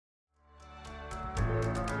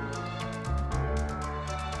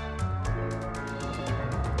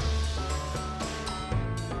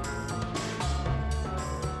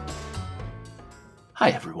Hi,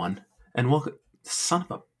 everyone, and welcome. Son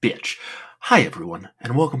of a bitch. Hi, everyone,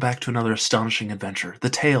 and welcome back to another astonishing adventure. The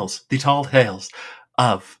tall tales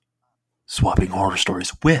of swapping horror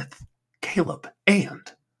stories with Caleb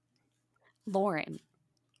and Lauren.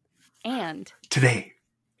 And today,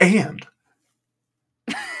 and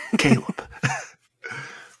Caleb.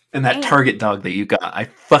 And that Target dog that you got, I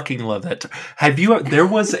fucking love that. There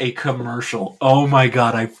was a commercial. Oh my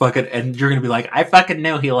god, and you're gonna be like, I fucking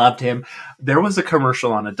knew he loved him. There was a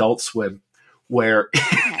commercial on Adult Swim where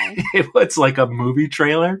it was like a movie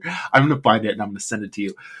trailer. I'm gonna find it and I'm gonna send it to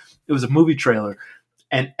you. It was a movie trailer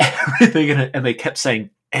and everything in it, and they kept saying,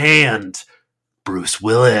 and Bruce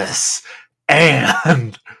Willis,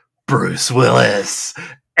 and Bruce Willis.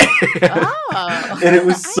 And it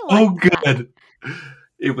was so good.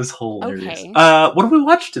 It was hilarious. Okay. What did we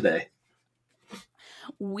watch today?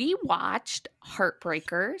 We watched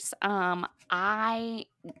Heartbreakers. Why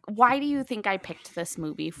do you think I picked this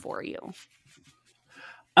movie for you?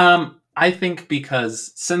 I think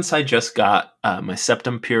because since I just got my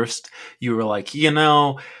septum pierced, you were like,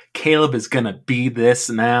 Caleb is gonna be this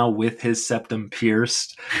now with his septum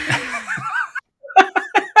pierced.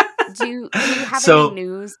 Do you have any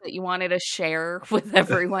news that you wanted to share with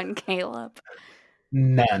everyone, Caleb?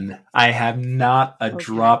 None. I have not a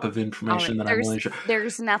drop of information that I'm willing to share.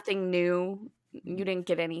 There's nothing new. You didn't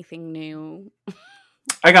get anything new.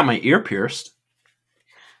 I got my ear pierced.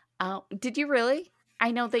 Oh, did you really?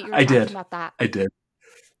 I know that you're talking about that. I did.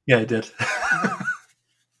 Yeah, I did.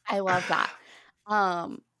 I love that.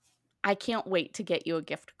 I can't wait to get you a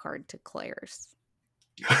gift card to Claire's.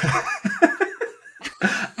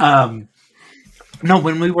 No,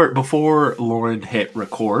 before Lauren hit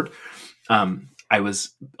record, I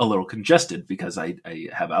was a little congested because I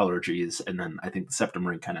have allergies, and then I think the septum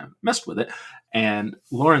ring kind of messed with it. And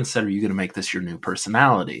Lauren said, "Are you going to make this your new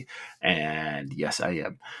personality?" And yes, I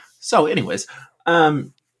am. So, anyways,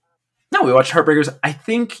 no, we watched Heartbreakers. I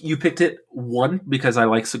think you picked it, one, because I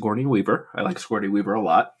like Sigourney Weaver. I like Sigourney Weaver a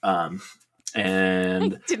lot. And I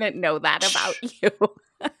didn't know that about you.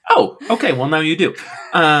 Oh, okay. Well, now you do.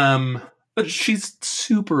 But she's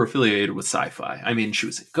super affiliated with sci-fi. I mean, she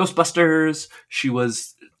was in Ghostbusters. She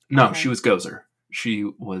was Gozer. She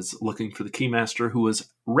was looking for the Keymaster, who was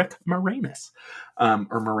Rick Moranis.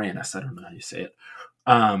 Or Moranis. I don't know how you say it.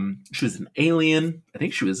 She was an Alien. I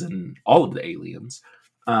think she was in all of the Aliens.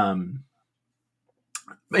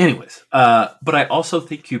 Anyways, but I also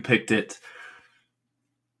think you picked it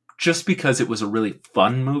just because it was a really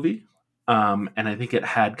fun movie. And I think it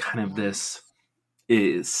had kind of this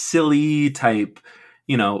silly type,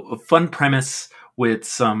 fun premise with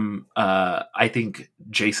some, I think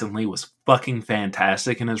Jason Lee was fucking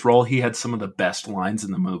fantastic in his role. He had some of the best lines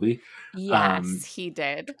in the movie. Yes, he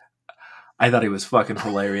did. I thought he was fucking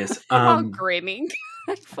hilarious. I'm grinning.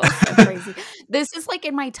 I feel so crazy. This is like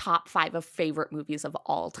in my top 5 of favorite movies of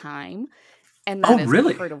all time. And that is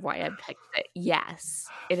really? part of why I picked it. Yes.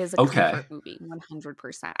 It is a comfort movie,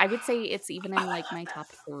 100%. I would say it's even in like my top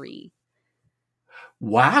 3.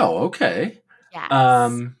 Wow, okay. Yes.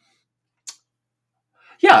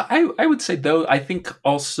 Yeah, I would say though, I think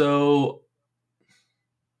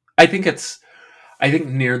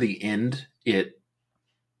near the end,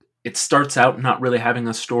 it starts out not really having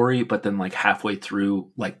a story, but then like halfway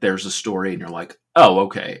through, like there's a story and you're like, oh,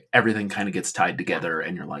 okay. Everything kind of gets tied together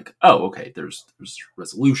and you're like, oh, okay, there's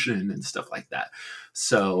resolution and stuff like that.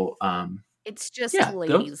 So, it's just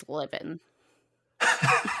ladies living.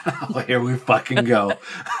 Oh, here we fucking go.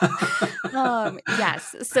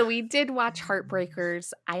 Yes. So we did watch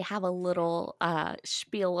Heartbreakers. I have a little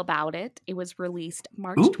spiel about it. It was released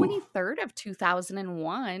March 23rd of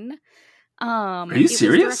 2001. Are you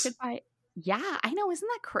serious? Yeah, I know. Isn't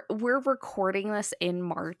that we're recording this in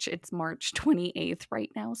March. It's March 28th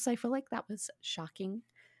right now. So I feel like that was shocking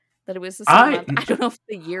that it was the same month. I don't know if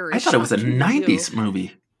the year is. I thought it was a 90s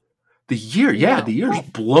movie. The year, yeah, the year's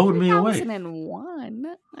blowing me away.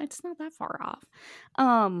 2001. It's not that far off.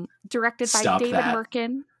 Directed by David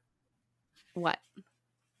Merkin. What?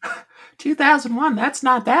 2001, that's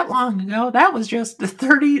not that long ago. That was just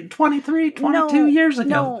 22 years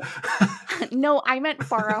ago. No, I meant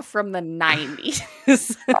far off from the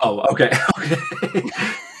 90s. Oh, okay.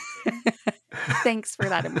 Thanks for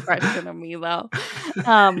that impression of me, though.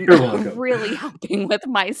 You're welcome. Really helping with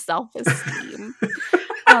my self-esteem.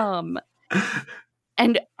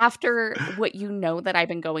 And after what you know that I've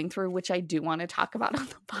been going through, which I do want to talk about on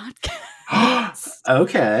the podcast.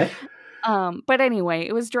 Okay. But anyway,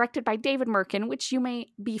 it was directed by David Merkin, which you may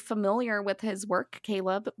be familiar with his work,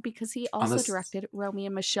 Caleb, because he also directed Romy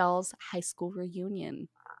and Michelle's High School Reunion.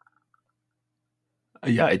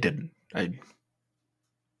 Yeah, I didn't.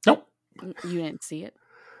 Nope. You didn't see it?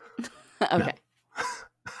 Okay. No.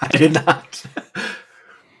 I did not.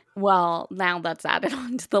 Well, now that's added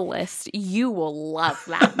onto the list. You will love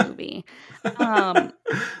that movie.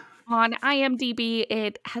 On IMDb,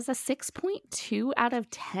 it has a 6.2 out of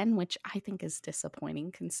 10, which I think is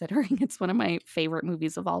disappointing considering it's one of my favorite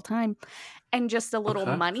movies of all time. And just a little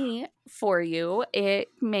money for you, it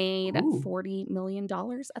made $40 million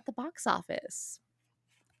at the box office.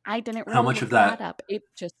 I didn't really look that up. It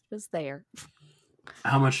just was there.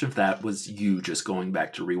 How much of that was you just going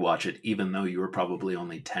back to rewatch it, even though you were probably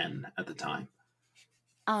only 10 at the time?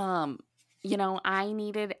 You know, I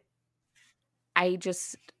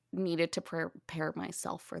just needed to prepare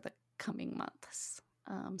myself for the coming months.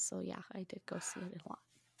 So yeah, I did go see it a lot.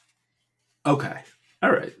 Okay.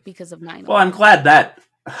 All right. Because of 9/11. Well, I'm glad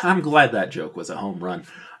that joke was a home run.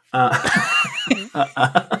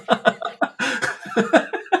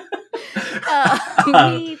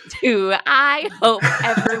 Me too. I hope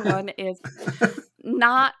everyone is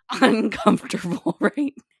not uncomfortable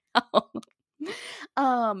right now.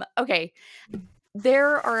 Okay.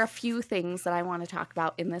 There are a few things that I want to talk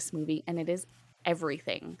about in this movie, and it is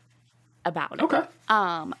everything about it. Okay.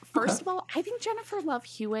 First of all, I think Jennifer Love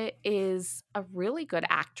Hewitt is a really good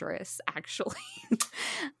actress, actually. I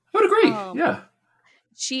would agree. Yeah.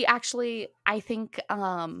 She actually, I think,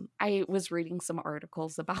 I was reading some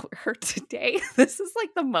articles about her today. This is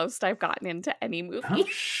like the most I've gotten into any movie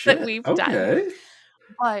that we've done.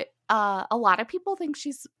 But a lot of people think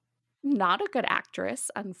she's not a good actress,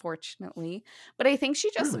 unfortunately. But I think she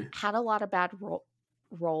just had a lot of bad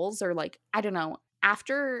roles, or like, I don't know,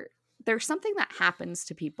 after there's something that happens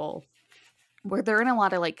to people where they're in a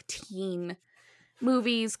lot of like teen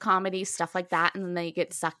movies, comedies, stuff like that, and then they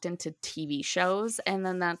get sucked into TV shows, and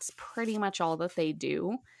then that's pretty much all that they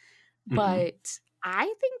do. But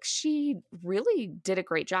I think she really did a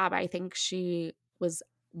great job. I think she was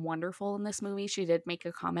wonderful in this movie. She did make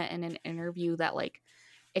a comment in an interview that like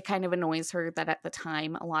it kind of annoys her that at the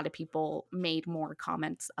time a lot of people made more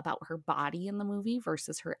comments about her body in the movie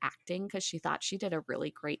versus her acting, because she thought she did a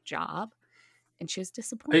really great job, and she was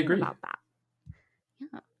disappointed about that.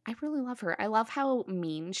 Yeah. I really love her. I love how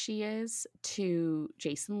mean she is to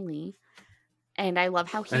Jason Lee. And I love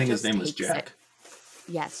how he I think his name was Jack.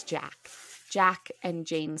 Yes, Jack. Jack and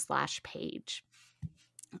Jane/Paige.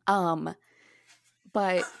 But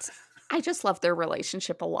I just love their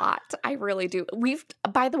relationship a lot. I really do.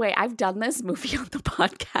 By the way, I've done this movie on the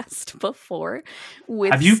podcast before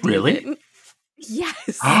with Have you Steven. Really?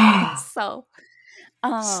 Yes. So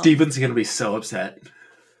Steven's going to be so upset.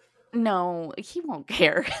 No, he won't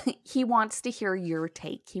care. He wants to hear your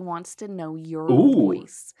take. He wants to know your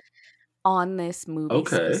voice on this movie.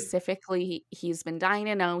 Specifically, he's been dying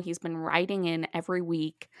to know. He's been writing in every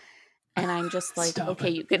week. And I'm just like,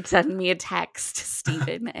 you could send me a text,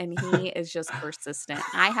 Steven. And he is just persistent.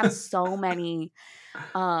 I have so many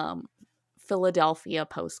Philadelphia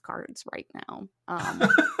postcards right now.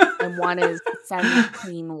 And one is send me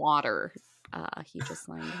clean water. He just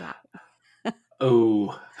learned that.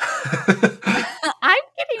 Oh. I'm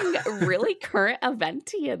getting really current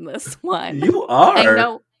eventy in this one. You are. I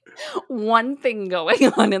know one thing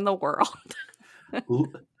going on in the world.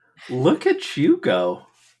 Look at you go.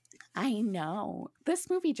 I know. This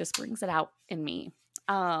movie just brings it out in me.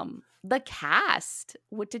 The cast.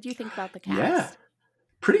 What did you think about the cast? Yeah.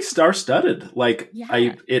 Pretty star-studded. Like,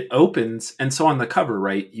 it opens, and so on the cover,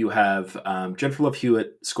 right, you have Jennifer Love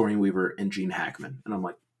Hewitt, Sigourney Weaver, and Gene Hackman. And I'm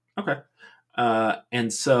like, okay.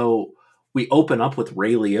 And so we open up with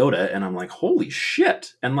Ray Liotta, and I'm like, holy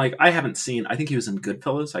shit. And like, I think he was in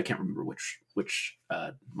Goodfellas. I can't remember which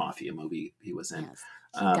mafia movie he was in. Yes.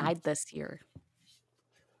 He died this year.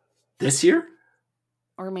 This year?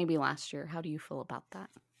 Or maybe last year. How do you feel about that?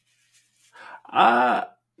 I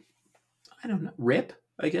don't know. RIP,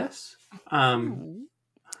 I guess. Two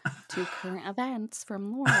current events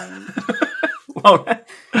from Lauren. Well,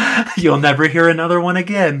 you'll never hear another one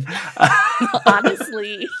again.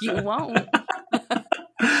 Honestly, you won't.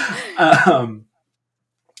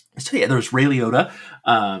 So yeah, there was Ray Liotta.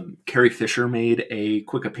 Carrie Fisher made a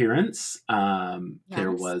quick appearance.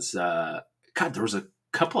 There was there was a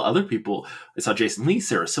couple other people. I saw Jason Lee,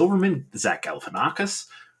 Sarah Silverman, Zach Galifianakis,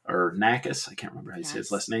 or Nakis. I can't remember how you say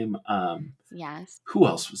his last name. Yes. Who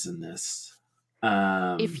else was in this?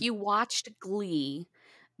 If you watched Glee,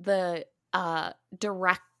 the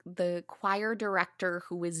choir director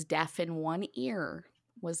who is deaf in one ear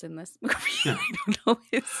was in this movie. I don't know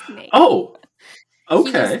his name. Oh,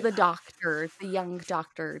 okay. He was the doctor, the young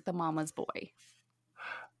doctor, the mama's boy.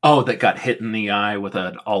 Oh, that got hit in the eye with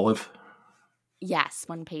an olive? Yes,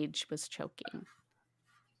 when Paige was choking.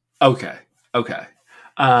 Okay. Okay.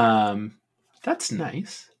 That's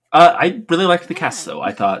nice. I really liked the cast, though.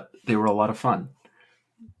 I thought they were a lot of fun.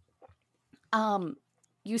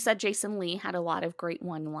 You said Jason Lee had a lot of great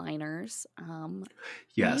one-liners.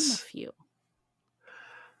 Yes. Name a few.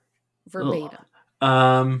 Verbatim.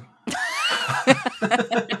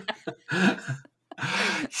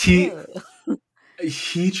 He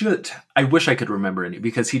just, I wish I could remember any,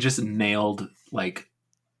 because he just nailed like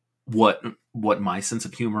what my sense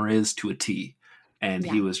of humor is to a T. And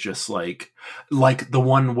he was just like the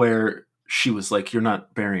one where she was like, "You're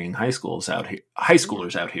not burying high schoolers out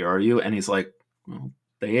here, are you?" And he's like, "Well,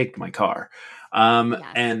 they egged my car."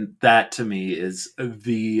 And that to me is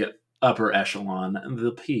the upper echelon,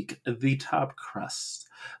 the peak, the top crust,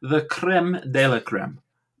 the creme de la creme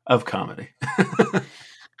of comedy.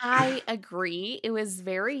 I agree. It was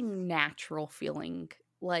very natural feeling.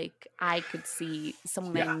 Like I could see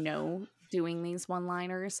someone I know doing these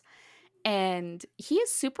one-liners. And he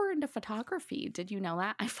is super into photography. Did you know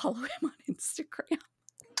that? I follow him on Instagram.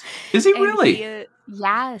 Is he really?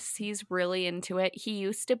 Yes, he's really into it. He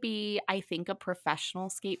used to be, I think, a professional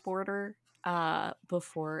skateboarder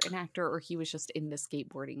before an actor, or he was just into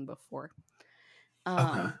skateboarding before.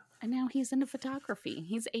 Okay. And now he's into photography.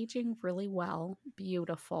 He's aging really well.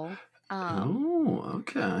 Beautiful. Oh,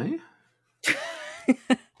 okay.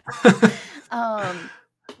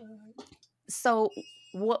 So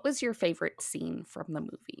what was your favorite scene from the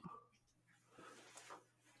movie?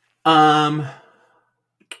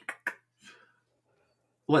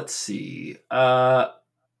 Let's see. Do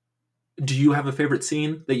you have a favorite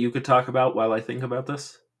scene that you could talk about while I think about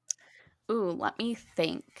this? Ooh, let me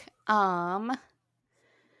think.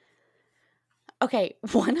 Okay,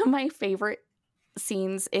 one of my favorite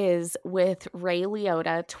scenes is with Ray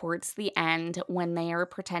Liotta towards the end when they are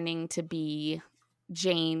pretending to be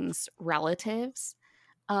Jane's relatives.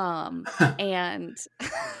 And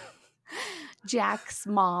Jack's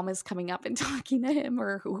mom is coming up and talking to him,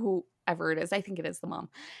 or whoever it is. I think it is the mom.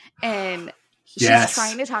 And she's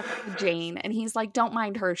trying to talk to Jane, and he's like, "Don't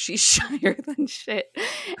mind her. She's shyer than shit."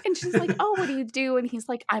 And she's like, "Oh, what do you do?" And he's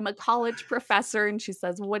like, "I'm a college professor." And she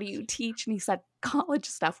says, "What do you teach?" And he said, "College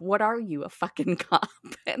stuff. What are you, a fucking cop?"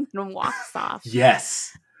 And then walks off.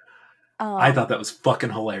 Yes. I thought that was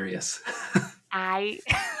fucking hilarious. I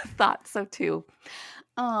thought so too.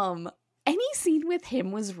 Any scene with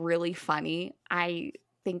him was really funny. I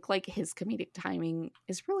think like his comedic timing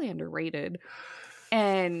is really underrated.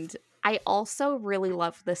 And I also really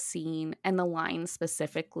love the scene and the line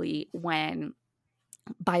specifically when,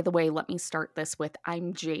 by the way, let me start this with,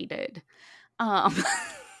 "I'm jaded." So,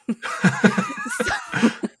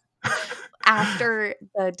 after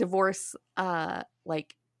the divorce,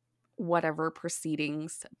 like whatever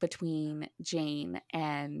proceedings between Jane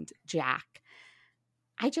and Jack,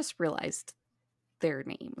 I just realized their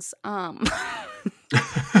names.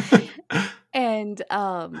 And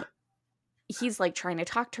he's like trying to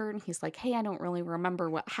talk to her, and he's like, "Hey, I don't really remember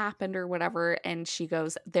what happened or whatever." And she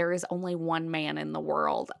goes, "There is only one man in the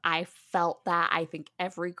world." I felt that. I think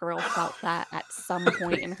every girl felt that at some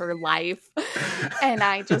point in her life. And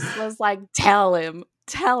I just was like, tell him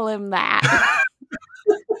that.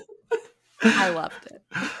 I loved it.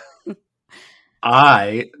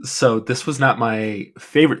 So this was not my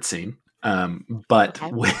favorite scene, but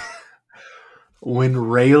when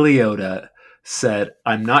Ray Liotta said,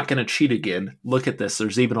 "I'm not going to cheat again. Look at this.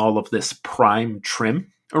 There's even all of this prime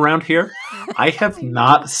trim around here." I have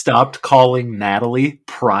not stopped calling Natalie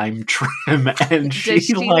prime trim, and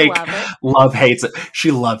she like love hates it. She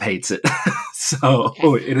love hates it. So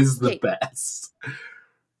it is the best.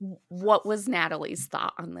 What was Natalie's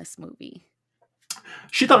thought on this movie?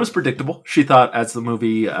 She thought it was predictable. She thought as the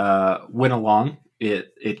movie went along,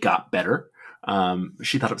 it got better.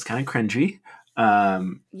 She thought it was kind of cringy.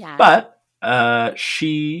 But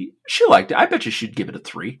she liked it. I bet you she'd give it a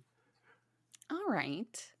 3. All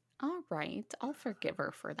right. I'll forgive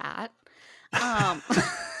her for that.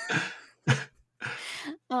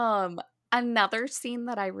 Another scene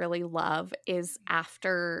that I really love is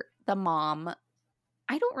after the mom.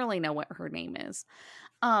 I don't really know what her name is.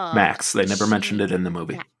 Max. They never mentioned it in the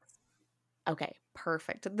movie. Max. Okay,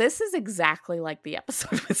 perfect. This is exactly like the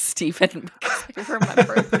episode with Steven, because I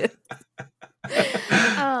remember this.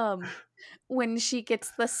 When she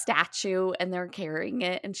gets the statue and they're carrying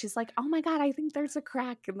it, and she's like, "Oh my God, I think there's a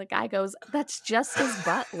crack." And the guy goes, "That's just his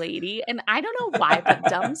butt, lady." And I don't know why, but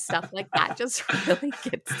dumb stuff like that just really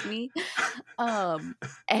gets me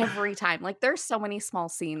every time. Like there's so many small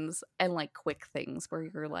scenes and like quick things where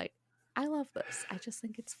you're like, I love this. I just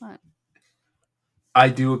think it's fun. I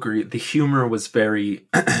do agree. The humor was very,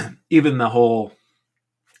 even the whole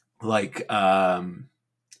like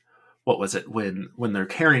what was it when they're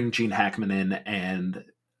carrying Gene Hackman in, and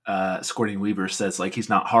Sigourney Weaver says like he's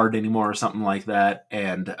not hard anymore or something like that,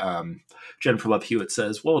 and Jennifer Love Hewitt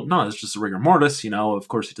says, well, no, it's just a rigor mortis, of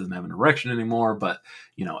course he doesn't have an erection anymore, but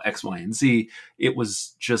X, Y, and Z. It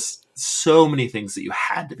was just so many things that you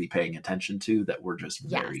had to be paying attention to that were just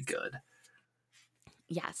very good.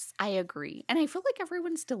 Yes, I agree. And I feel like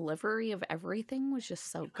everyone's delivery of everything was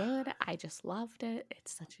just so good. I just loved it.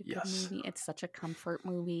 It's such a good movie. It's such a comfort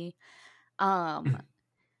movie.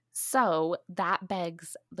 So that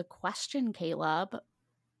begs the question, Caleb,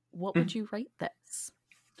 what would you rate this?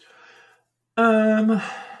 I'd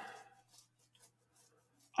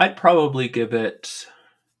probably give it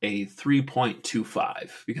a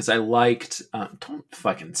 3.25 because I liked don't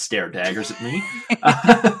fucking stare daggers at me.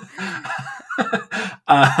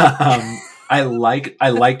 I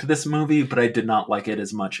liked this movie, but I did not like it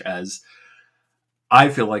as much as I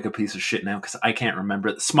feel like a piece of shit now because I can't remember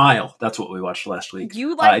it. Smile, that's what we watched last week.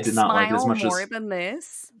 You liked I did not Smile like it as much more than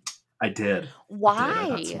this? I did.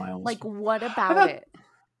 Why? Like, what about it?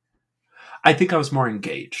 I think I was more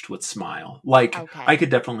engaged with Smile. Like, I could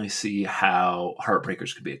definitely see how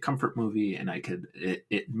Heartbreakers could be a comfort movie, and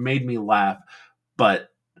it made me laugh, but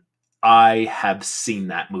I have seen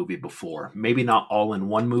that movie before. Maybe not all in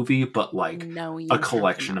one movie, but like a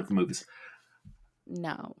collection of movies.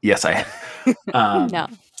 No. Yes, I have. No.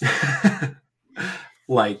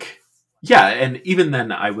 Like, yeah, and even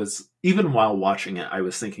then even while watching it, I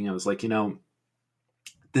was thinking, I was like,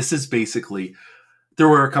 this is basically, there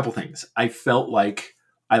were a couple things. I felt like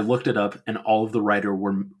I looked it up and all of the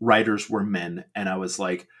writers were men, and I was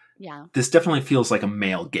like, yeah, this definitely feels like a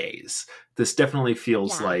male gaze. This definitely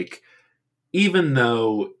feels like, even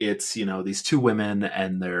though it's, these two women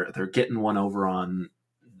and they're getting one over on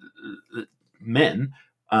men.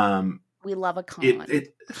 We love a con.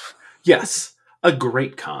 Yes, a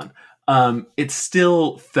great con. It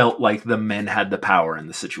still felt like the men had the power in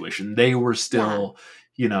the situation. They were still,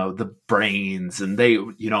 the brains, and they,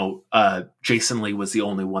 Jason Lee was the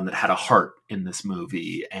only one that had a heart in this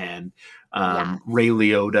movie, and Ray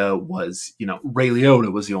Liotta was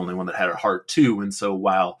the only one that had a heart too. And so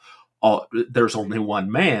while there's only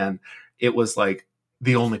one man, it was like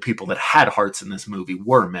the only people that had hearts in this movie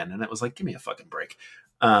were men, and it was like, give me a fucking break.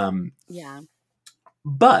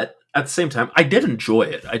 But at the same time, I did enjoy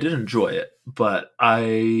it. But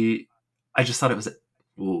I just thought it was.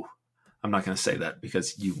 Ooh, I'm not going to say that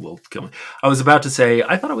because you will kill me. I was about to say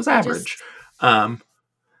I thought it was average. Oh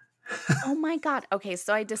my God. Okay,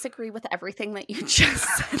 so I disagree with everything that you just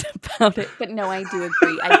said about it, but no, I do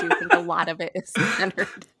agree. I do think a lot of it is centered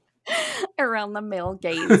around the male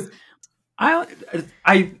gaze. I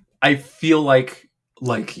feel like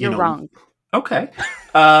you're wrong. Okay.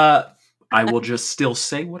 I will just still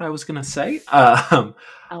say what I was going to say.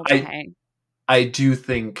 Okay. I do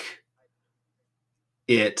think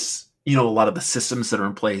it's, a lot of the systems that are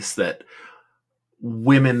in place that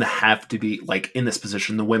women have to be, like, in this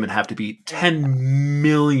position, the women have to be 10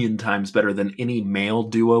 million times better than any male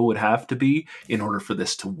duo would have to be in order for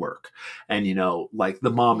this to work. And, like,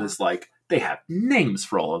 the mom is like, they have names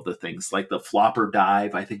for all of the things, like the flopper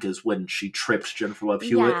dive, I think is when she tripped Jennifer Love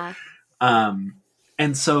Hewitt. Yeah.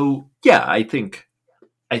 And so, yeah, I think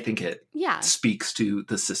it speaks to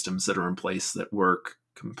the systems that are in place that work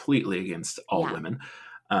completely against all women.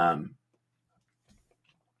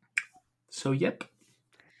 So, yep.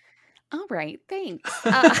 All right, thanks.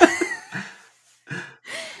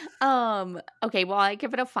 Okay, well, I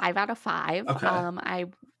give it a 5 out of 5. Okay. I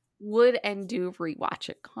would and do rewatch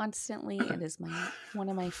it constantly. It is one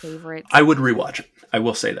of my favorites. I would rewatch it. I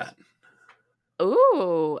will say that.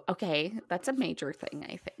 Ooh, okay. That's a major thing,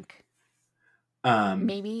 I think.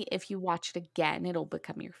 Maybe if you watch it again, it'll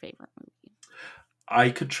become your favorite movie. I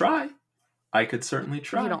could try. I could certainly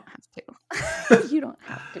try. You don't have to. You don't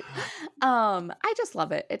have to. I just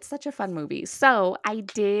love it. It's such a fun movie. So I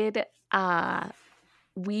did,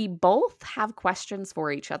 we both have questions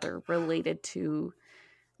for each other related to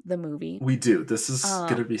the movie. We do. This is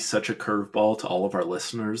going to be such a curveball to all of our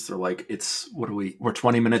listeners. They're like, we're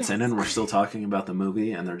 20 minutes in and we're still talking about the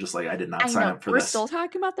movie. And they're just like, I did not sign up for this. We're still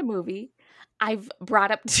talking about the movie. I've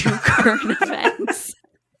brought up 2 current events.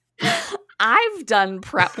 I've done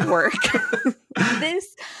prep work.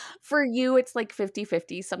 This, for you, it's like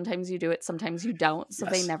 50-50. Sometimes you do it, sometimes you don't. So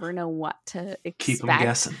they never know what to expect. Keep them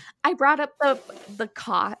guessing. I brought up the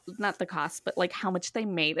cost, not the cost, but like how much they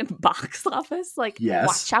made in box office. Like,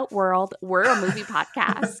 Watch Out World. We're a movie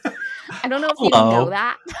podcast. I don't know if you know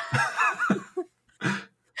that.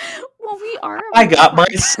 Well, we are. I got my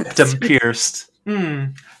septum pierced.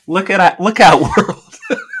 Look out, world.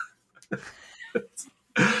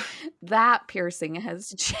 that piercing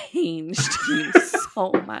has changed you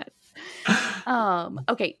so much.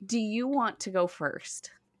 Okay, do you want to go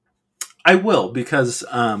first? I will, because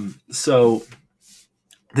so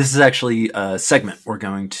this is actually a segment we're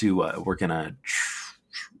gonna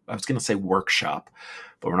I was gonna say workshop,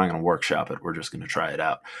 but we're not gonna workshop it. We're just gonna try it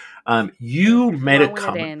out. You made a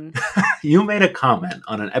comment. You made a comment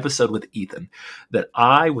on an episode with Ethan that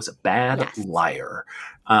I was a bad liar.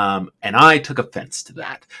 And I took offense to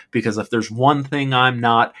that, because if there's one thing I'm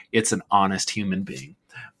not, it's an honest human being.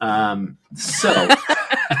 So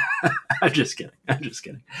I'm just kidding.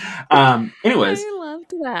 Anyways. I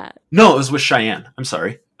loved that. No, it was with Cheyenne. I'm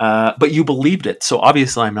sorry. But you believed it, so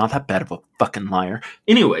obviously I'm not that bad of a fucking liar.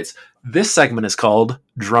 Anyways, this segment is called,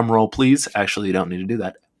 drumroll please, actually you don't need to do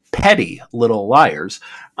that, Petty Little Liars.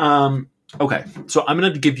 Okay, so I'm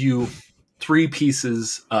going to give you 3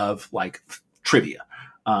 pieces of, like, trivia.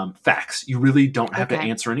 Facts. You really don't have to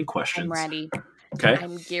answer any questions. I'm ready. Okay.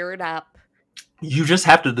 I'm geared up. You just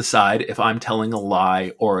have to decide if I'm telling a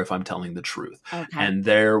lie or if I'm telling the truth. Okay. And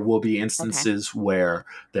there will be instances where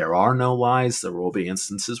there are no lies. There will be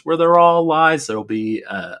instances where there are all lies. There will be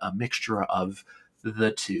a mixture of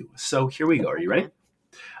the two. So here we go. Are you ready?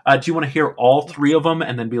 Do you want to hear all 3 of them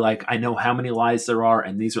and then be like, I know how many lies there are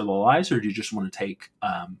and these are the lies? Or do you just want to take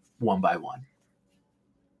one by one?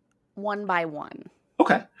 One by one.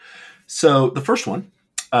 Okay. So the first one.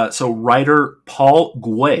 So writer Paul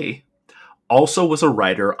Gouet also was a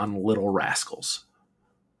writer on Little Rascals.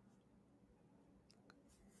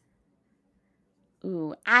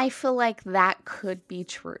 Ooh, I feel like that could be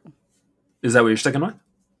true. Is that what you're sticking with?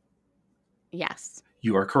 Yes.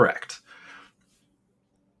 You are correct.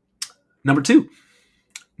 Number 2.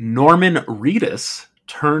 Norman Reedus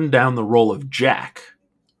turned down the role of Jack,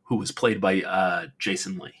 who was played by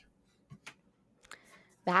Jason Lee.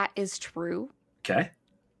 That is true. Okay.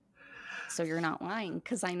 So you're not lying,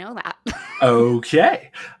 because I know that.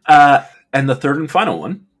 Okay. And the third and final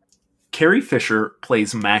one, Carrie Fisher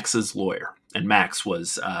plays Max's lawyer. And Max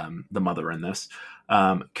was the mother in this.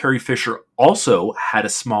 Carrie Fisher also had a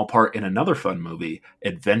small part in another fun movie,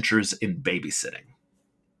 Adventures in Babysitting.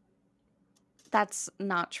 That's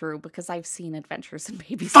not true, because I've seen Adventures in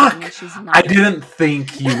Babysitting. Fuck! She's not I didn't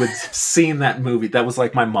think you would have seen that movie. That was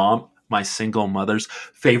like my single mother's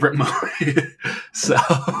favorite movie. So,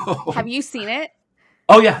 have you seen it?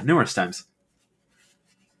 Oh yeah, numerous times.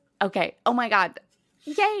 Okay. Oh my God.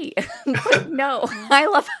 Yay. No, I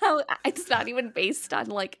love how it's not even based on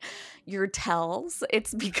like your tells.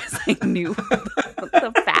 It's because I knew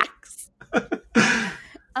the facts.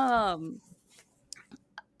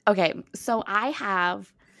 Okay, so I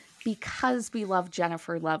have, because we love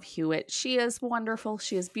Jennifer Love Hewitt, she is wonderful.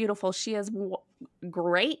 She is beautiful. She has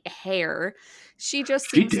great hair. She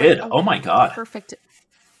did. Like oh my God. Perfect.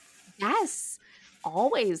 Yes,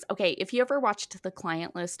 always. Okay, if you ever watched The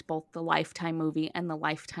Client List, both the Lifetime movie and the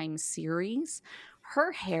Lifetime series,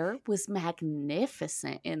 her hair was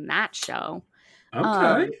magnificent in that show.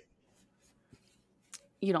 Okay.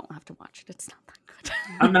 You don't have to watch it. It's not that good.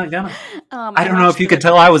 I'm not gonna. I don't know if you could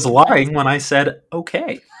tell I was lying when I said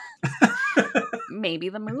okay. Maybe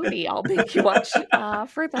the movie. I'll make you watch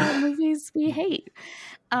for the movies we hate.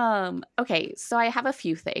 Okay, so I have a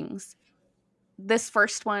few things. This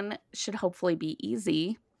first one should hopefully be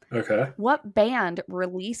easy. Okay. What band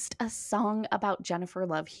released a song about Jennifer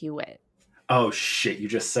Love Hewitt? Oh shit! You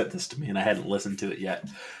just sent this to me and I hadn't listened to it yet.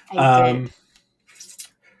 I did.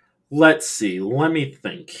 Let's see. Let me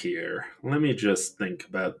think here. Let me just think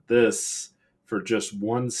about this for just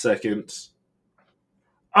 1 second.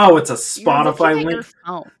 Oh, it's a Spotify link.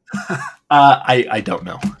 I don't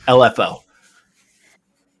know. LFO.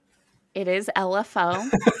 It is LFO,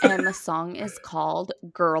 and the song is called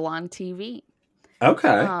 "Girl on TV."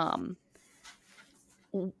 Okay.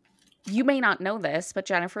 You may not know this, but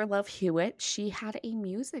Jennifer Love Hewitt, she had a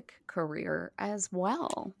music career as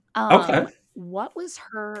well. Okay. What was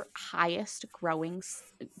her highest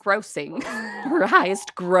grossing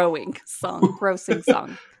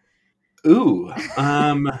song? Ooh.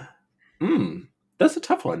 That's a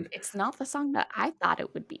tough one. It's not the song that I thought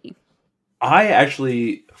it would be. I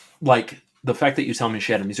actually, like, the fact that you tell me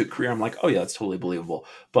she had a music career, I'm like, oh yeah, that's totally believable.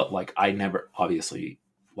 But, like, I never, obviously,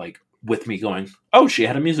 like, with me going, oh, she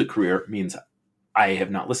had a music career, means I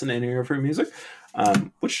have not listened to any of her music,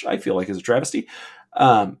 which I feel like is a travesty.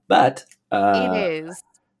 But it is.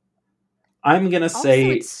 I'm going to say...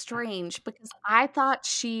 Also, it's strange, because I thought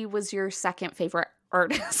she was your second favorite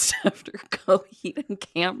artist after Coheed and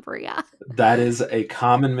Cambria. That is a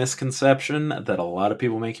common misconception that a lot of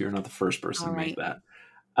people make. You're not the first person to make that.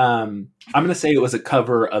 I'm going to say it was a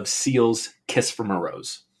cover of Seal's Kiss from a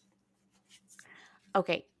Rose.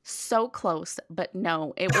 Okay, so close, but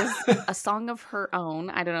no. It was a song of her own.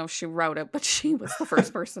 I don't know if she wrote it, but she was the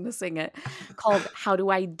first person to sing it, called How Do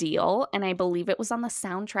I Deal? And I believe it was on the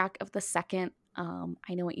soundtrack of the second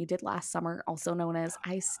I Know What You Did Last Summer, also known as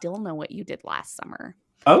I Still Know What You Did Last Summer.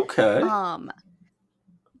 Okay.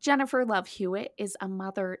 Jennifer Love Hewitt is a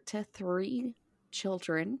mother to 3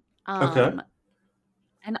 children. Okay.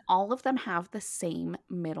 And all of them have the same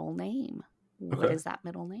middle name. What is that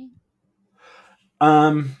middle name?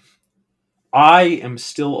 I am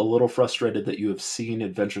still a little frustrated that you have seen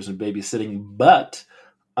Adventures in Babysitting, but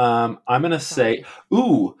I'm going to say,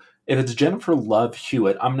 if it's Jennifer Love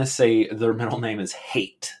Hewitt, I'm going to say their middle name is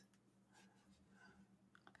Haight.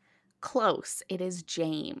 Close. It is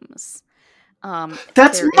James.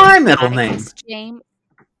 That's my middle name. James.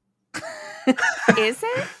 Is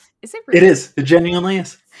it? Is it really? It is. It genuinely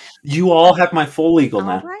is. You all have my full legal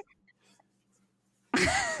now. Right.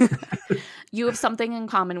 You have something in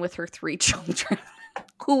common with her 3 children.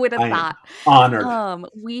 Who would have thought? Honored.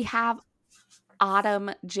 We have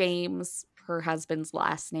Autumn James, her husband's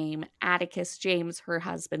last name, Atticus James, her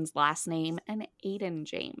husband's last name, and Aiden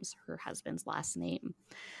James, her husband's last name.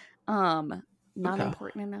 Not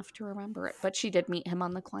important enough to remember it, but she did meet him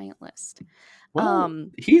on the client list. Well,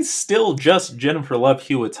 he's still just Jennifer Love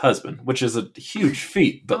Hewitt's husband, which is a huge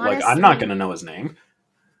feat, but honestly, I'm not going to know his name.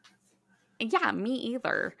 Yeah, me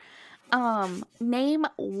either. Name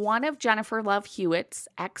one of Jennifer Love Hewitt's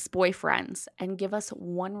ex-boyfriends and give us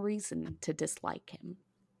one reason to dislike him.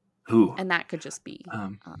 Who? And that could just be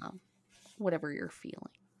whatever you're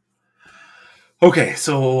feeling. Okay,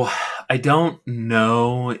 so I don't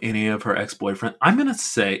know any of her ex-boyfriends. I'm going to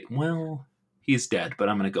say, well, he's dead, but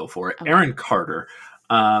I'm going to go for it. Okay. Aaron Carter.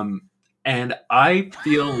 And I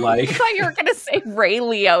feel like... I thought you were going to say Ray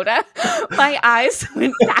Liotta. My eyes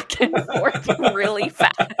went back and forth really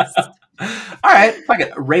fast. All right, fuck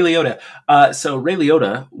it. Ray Liotta. So Ray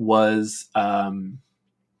Liotta was...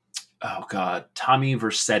 Tommy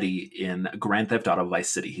Vercetti in Grand Theft Auto Vice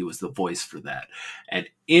City. He was the voice for that. And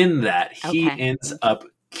in that, he ends up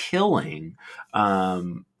killing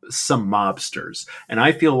some mobsters. And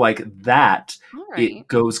I feel like that it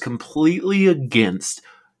goes completely against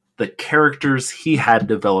the characters he had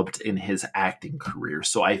developed in his acting career.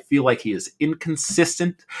 So I feel like he is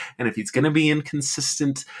inconsistent. And if he's going to be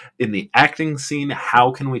inconsistent in the acting scene,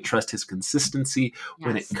 how can we trust his consistency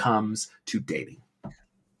when it comes to dating?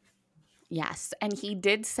 Yes. And he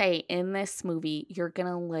did say in this movie, you're going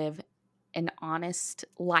to live an honest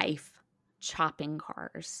life chopping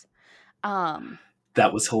cars.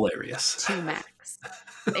 That was hilarious. To Max.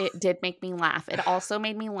 It did make me laugh. It also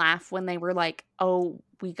made me laugh when they were like, oh,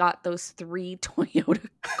 we got those 3 Toyota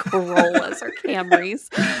Corollas or Camrys.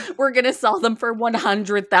 We're going to sell them for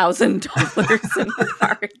 $100,000 in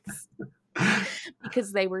parts.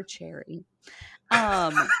 Because they were cherry.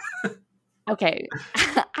 Okay.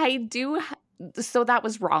 So that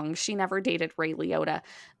was wrong. She never dated Ray Liotta.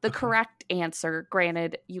 The correct answer,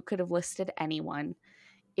 granted, you could have listed anyone,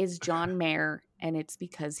 is John Mayer, and it's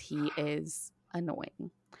because he is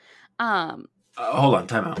annoying. Hold on,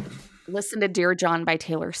 time out. Listen to Dear John by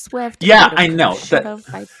Taylor Swift. Yeah, I know.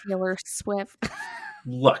 By Taylor Swift.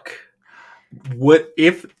 Look, what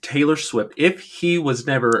if Taylor Swift, if he was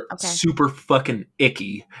never super fucking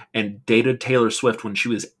icky and dated Taylor Swift when she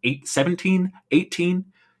was 17, 18,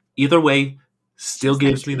 either way, still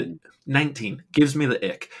gives 19. Me the 19, gives me the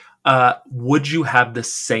ick. Would you have the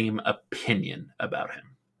same opinion about him?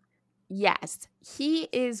 Yes, he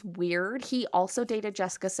is weird. He also dated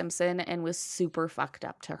Jessica Simpson and was super fucked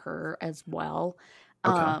up to her as well.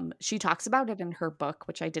 She talks about it in her book,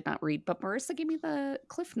 which I did not read, but Marissa gave me the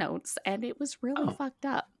Cliff Notes and it was really fucked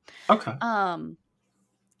up. Okay.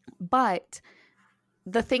 But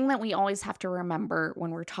the thing that we always have to remember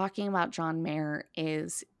when we're talking about John Mayer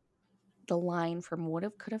is the line from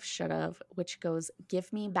Would've, Could've, Should've, which goes,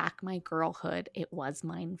 give me back my girlhood. It was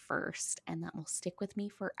mine first. And that will stick with me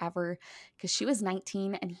forever because she was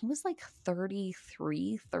 19 and he was like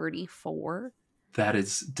 33, 34. That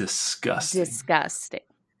is disgusting. Disgusting.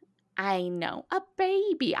 I know. A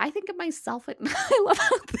baby. I think of myself and I love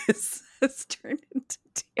how this has turned into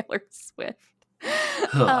Taylor Swift.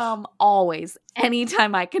 Always.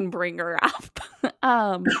 Anytime I can bring her up.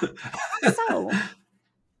 So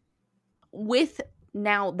with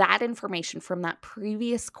now that information from that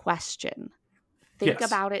previous question, think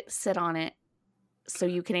about it, sit on it, so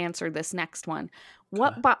you can answer this next one.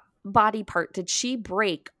 What body part did she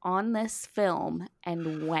break on this film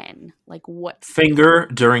and when? Like what? Finger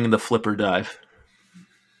during the flipper dive.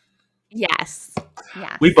 Yes.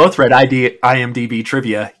 Yeah. We both read IMDb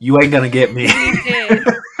trivia. You ain't gonna get me. We did.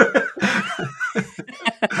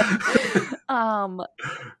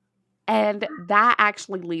 And that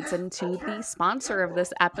actually leads into the sponsor of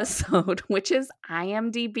this episode, which is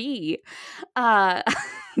IMDb.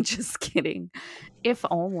 Just kidding. If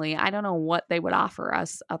only. I don't know what they would offer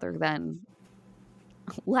us other than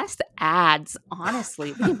less ads,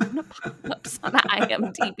 honestly. The amount of pop-ups on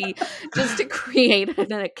IMDb just to create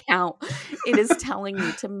an account. It is telling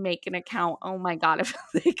me to make an account. Oh my God, if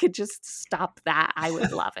they could just stop that, I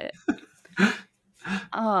would love it.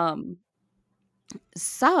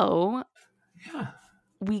 So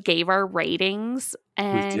we gave our ratings,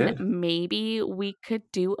 and maybe we could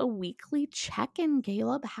do a weekly check-in.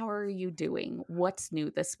 Caleb, how are you doing? What's new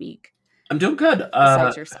this week? I'm doing good.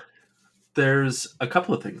 Besides yourself. There's a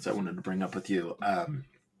couple of things I wanted to bring up with you.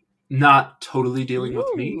 Not totally dealing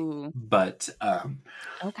with me, but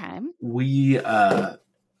okay. We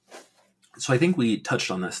so I think we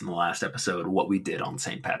touched on this in the last episode, what we did on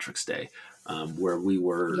St. Patrick's Day, where we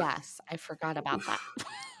were... Yes, I forgot about that.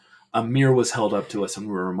 A mirror was held up to us, and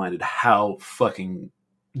we were reminded how fucking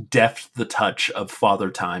deft the touch of father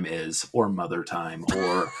time is, or mother time,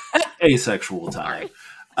 or asexual time.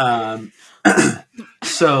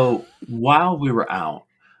 So while we were out,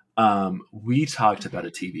 we talked about a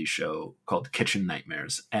TV show called Kitchen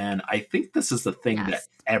Nightmares. And I think this is the thing that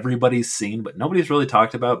everybody's seen, but nobody's really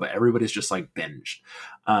talked about, but everybody's just like binged.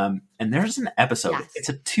 And there's an episode. Yes. It's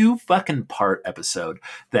a 2 fucking part episode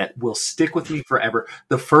that will stick with me forever.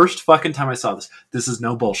 The first fucking time I saw this is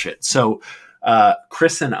no bullshit. So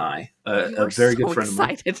Chris and I, a very good friend of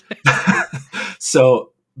mine.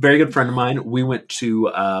 So very good friend of mine, we went to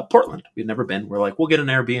Portland. We'd never been. We're like, we'll get an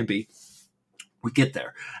Airbnb. We get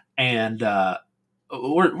there, and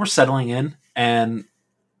we're settling in, and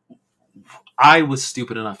I was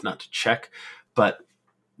stupid enough not to check, but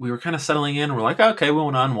we were kind of settling in. We're like, okay, we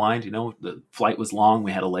want to unwind. You know, the flight was long.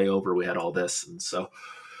 We had a layover. We had all this, and so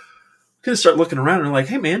we kind of start looking around, and we're like,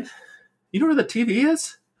 hey, man, you know where the TV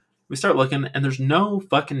is? We start looking, and there's no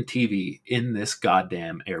fucking TV in this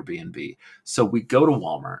goddamn Airbnb. So we go to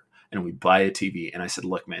Walmart, and we buy a TV, and I said,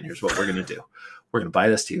 look, man, here's what we're going to do. We're going to buy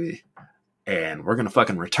this TV, and we're going to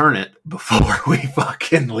fucking return it before we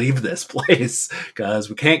fucking leave this place, because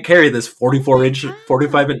we can't carry this 45-inch,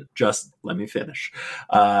 just let me finish,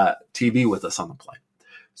 TV with us on the plane.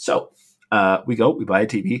 So we go, we buy a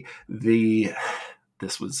TV.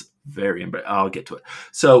 This was very, I'll get to it.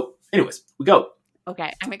 So anyways, we go.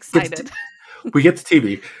 Okay, I'm excited. We get the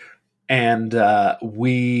TV, and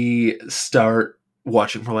we start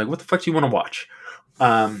watching. We're like, what the fuck do you want to watch?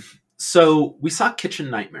 So we saw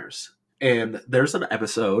Kitchen Nightmares, and there's an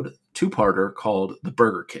episode, 2-parter, called The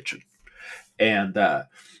Burger Kitchen. And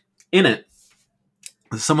in it,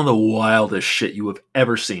 some of the wildest shit you have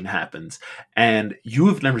ever seen happens, and you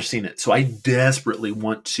have never seen it. So I desperately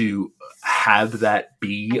want to have that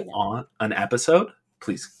be on an episode.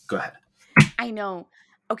 Please, go ahead. I know.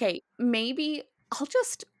 Okay, maybe I'll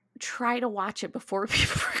just try to watch it before we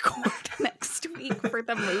record next week for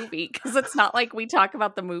the movie, because it's not like we talk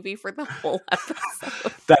about the movie for the whole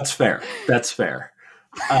episode. That's fair. That's fair.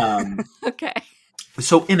 Okay.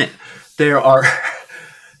 So in it, there are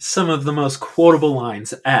some of the most quotable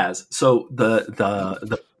lines as so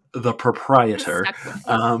the proprietor.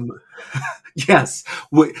 Yes,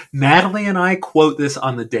 Natalie and I quote this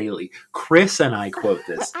on the daily. Chris and I quote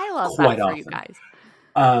this. I love quite that for often. You guys.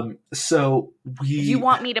 So you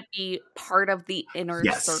want me to be part of the inner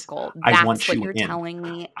circle. That's I want what you you're in. telling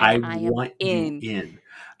me. I want you in.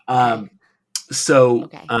 So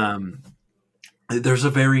there's a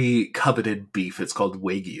very coveted beef. It's called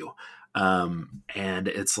Wagyu. And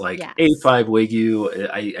it's like A5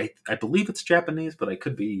 Wagyu. I believe it's Japanese, but I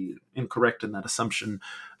could be incorrect in that assumption.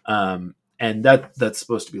 And that's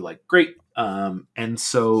supposed to be like great. And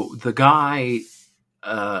so the guy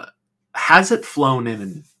has it flown in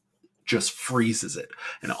and just freezes it.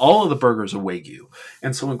 And all of the burgers are Wagyu.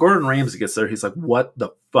 And so when Gordon Ramsay gets there, he's like, what the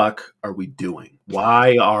fuck are we doing?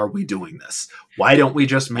 Why are we doing this? Why don't we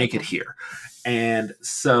just make it here? And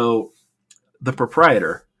so the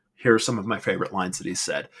proprietor, here are some of my favorite lines that he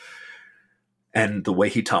said. And the way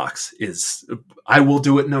he talks is, I will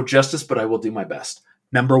do it no justice, but I will do my best.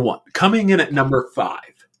 Number 1, coming in at number 5,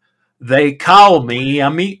 they call me a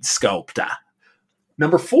meat sculptor.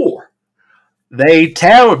 Number 4, they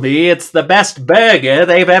tell me it's the best burger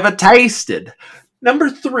they've ever tasted. Number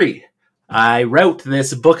 3, I wrote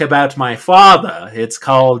this book about my father. It's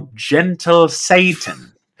called Gentle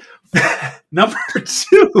Satan. Number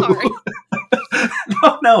 2,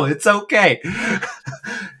 no, it's okay.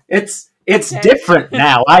 It's different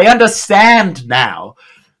now. I understand now.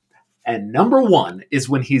 And number 1 is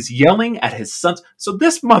when he's yelling at his sons. So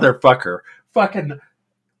this motherfucker fucking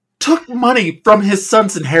took money from his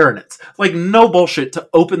son's inheritance. Like, no bullshit, to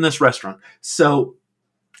open this restaurant. So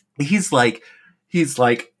he's like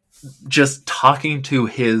just talking to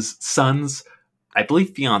his son's, I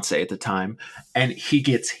believe, fiance at the time, and he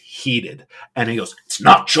gets heated and he goes, "It's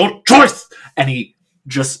not your choice," and he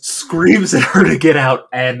just screams at her to get out.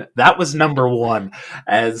 And that was number one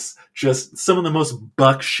as just some of the most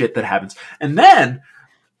buck shit that happens. And then,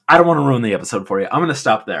 I don't want to ruin the episode for you, I'm going to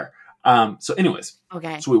stop there. So anyways,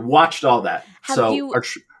 okay. So we watched all that.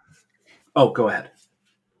 Go ahead.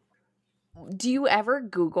 Do you ever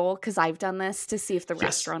Google, because I've done this, to see if the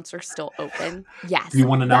restaurants are still open? Yes. You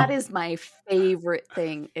want to know? That is my favorite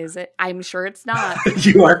thing. Is it? I'm sure it's not.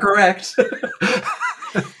 You are correct.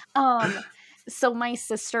 So my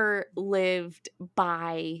sister lived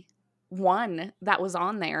by one that was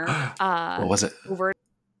on there. What was it? Over.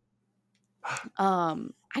 I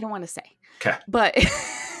don't want to say. Okay.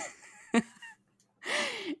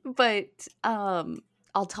 But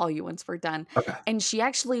I'll tell you once we're done. Okay. And she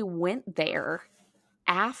actually went there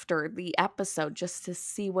after the episode just to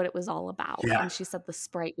see what it was all about. Yeah. And she said the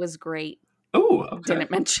Sprite was great. Oh, okay.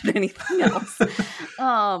 Didn't mention anything else.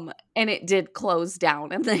 And it did close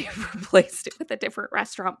down and they replaced it with a different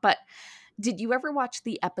restaurant. But did you ever watch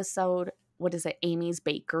the episode, what is it, Amy's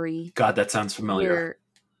Bakery? God, that sounds familiar. Where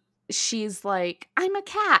she's like, "I'm a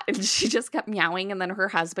cat," and she just kept meowing, and then her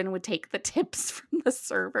husband would take the tips from the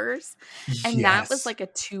servers. And that was like a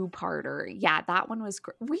 2-parter. Yeah, that one was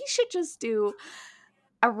great. We should just do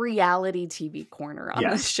a reality TV corner on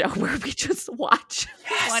this show where we just watch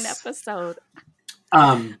one episode.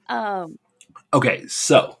 Okay,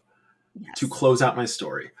 so to close out my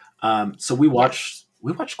story, so we watched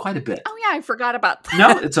quite a bit. Oh yeah, I forgot about that.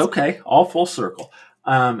 No, it's okay. All full circle.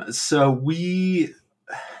 So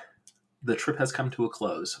the trip has come to a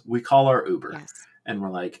close. We call our Uber and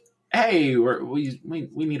we're like, "Hey, we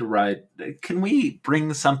need a ride. Can we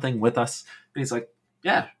bring something with us?" And he's like,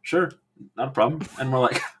 "Yeah, sure. Not a problem." And we're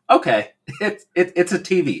like, "Okay, it's a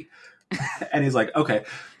TV." And he's like, "Okay."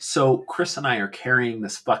 So Chris and I are carrying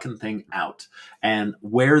this fucking thing out, and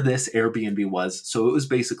where this Airbnb was, so it was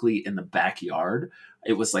basically in the backyard.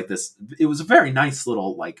 It was like this. It was a very nice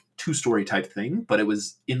little like 2-story type thing, but it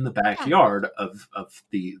was in the backyard of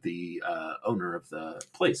the owner of the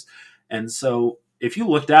place. And so if you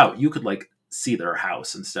looked out, you could like see their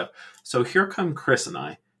house and stuff. So here come Chris and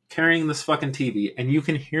I carrying this fucking TV, and you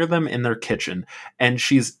can hear them in their kitchen, and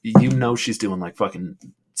she's doing like fucking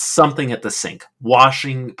something at the sink,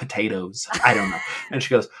 washing potatoes. I don't know. And she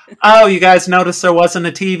goes, "Oh, you guys noticed there wasn't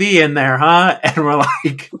a TV in there, huh?" And we're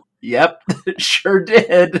like, "Yep, sure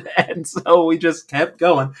did." And so we just kept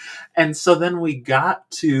going. And so then we got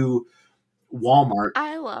to Walmart.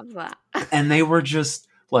 I love that. And they were just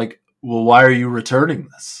like, "Well, why are you returning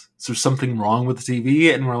this? Is there something wrong with the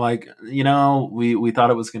TV?" And we're like, we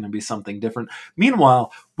thought it was going to be something different.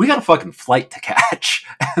 Meanwhile, we got a fucking flight to catch.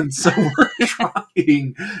 And so we're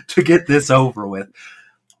trying to get this over with.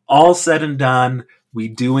 All said and done, we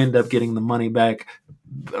do end up getting the money back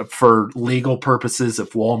for legal purposes.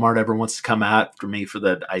 If Walmart ever wants to come after me for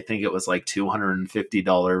that, I think it was like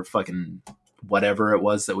 $250 fucking whatever it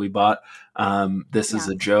was that we bought. This is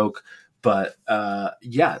a joke. But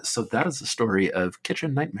so that is the story of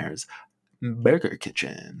Kitchen Nightmares, Burger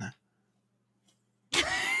Kitchen.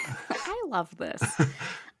 I love this.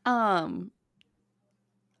 All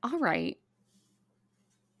right.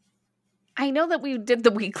 I know that we did the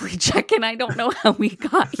weekly check-in. I don't know how we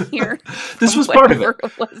got here. This was part of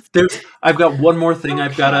it. I've got one more thing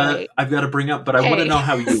I've got to bring up, but I want to know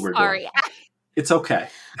how you were doing. It's okay.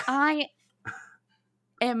 I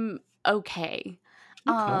am okay.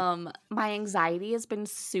 My anxiety has been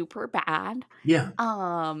super bad. Yeah.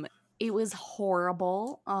 It was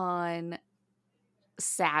horrible on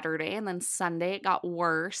Saturday, and then Sunday it got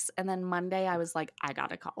worse, and then Monday I was like, I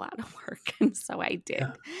gotta call out of work, and so I did.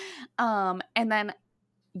 And then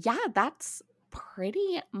that's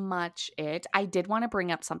pretty much it. I did want to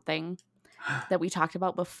bring up something that we talked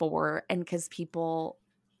about before, and because people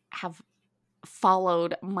have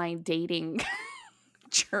followed my dating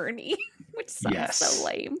journey, which sounds so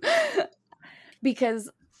lame, because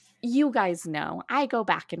you guys know I go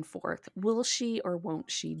back and forth. Will she or won't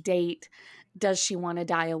she date? Does she want to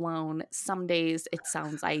die alone? Some days it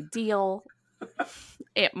sounds ideal.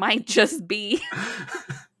 It might just be.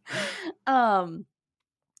 But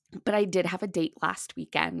I did have a date last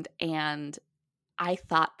weekend, and I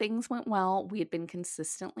thought things went well. We had been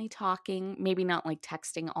consistently talking, maybe not like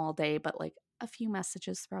texting all day, but like a few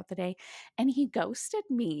messages throughout the day, and he ghosted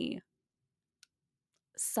me.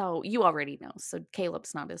 So you already know. So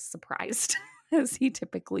Caleb's not as surprised. as he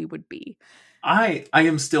typically would be. I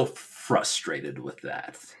am still frustrated with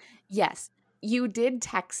that. Yes. You did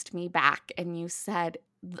text me back and you said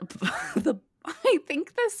I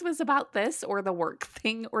think this was about this or the work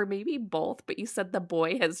thing or maybe both, but you said the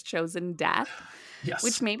boy has chosen death. Yes.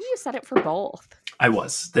 Which maybe you said it for both. I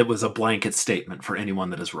was. That was a blanket statement for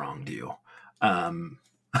anyone that has wronged you.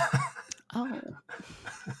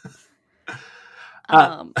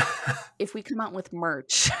 If we come out with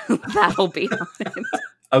merch, that'll be on it.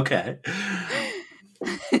 Okay.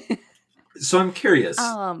 So I'm curious.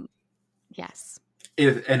 Yes.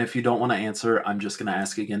 If you don't want to answer, I'm just going to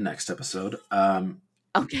ask again next episode.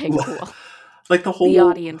 Okay, cool. Like the whole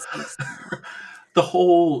audience thinks the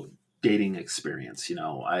whole dating experience,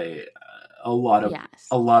 a lot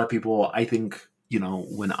of people, I think,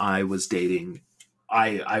 when I was dating,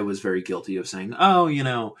 I was very guilty of saying,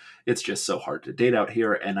 oh, it's just so hard to date out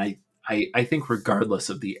here. And I think regardless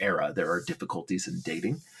of the era, there are difficulties in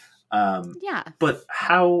dating. But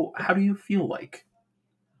how do you feel like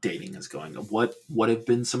dating is going? What have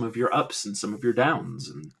been some of your ups and some of your downs,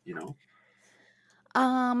 and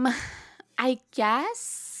I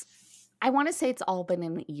guess I want to say it's all been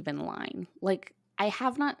an even line. Like, I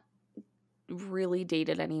have not really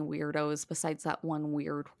dated any weirdos besides that one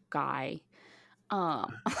weird guy.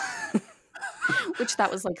 Which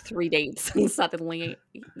that was like 3 dates and suddenly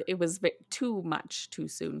it was too much too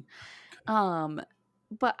soon.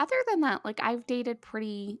 But other than that, like, I've dated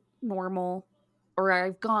pretty normal, or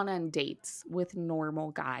I've gone on dates with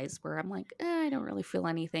normal guys where I'm like, I don't really feel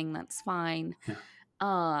anything. That's fine. Yeah.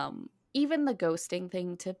 Even the ghosting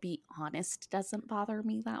thing, to be honest, doesn't bother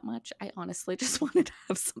me that much. I honestly just wanted to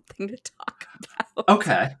have something to talk about.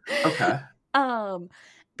 Okay.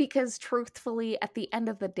 Because truthfully, at the end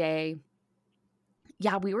of the day,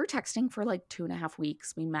 yeah, we were texting for like 2.5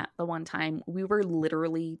 weeks. We met the one time. We were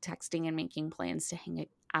literally texting and making plans to hang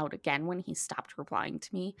out again when he stopped replying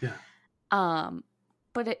to me. Yeah.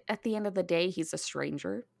 But at the end of the day, he's a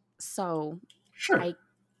stranger. So sure.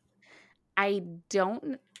 I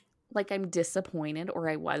don't, like, I'm disappointed, or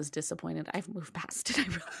I was disappointed. I've moved past it. I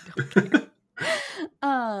really don't care.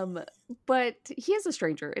 But he is a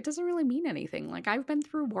stranger. It doesn't really mean anything. Like, I've been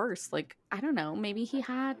through worse. Like, I don't know, maybe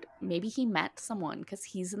he met someone, because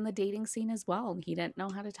he's in the dating scene as well, and he didn't know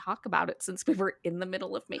how to talk about it since we were in the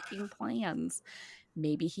middle of making plans.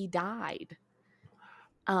 Maybe he died.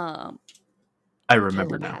 I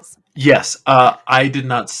remember now. Yes. I did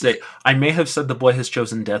not say, I may have said the boy has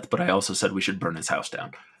chosen death, but I also said we should burn his house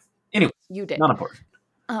down. Anyway, you did. Not important.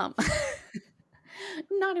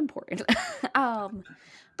 Not important. But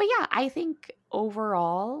yeah, I think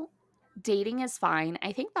overall dating is fine.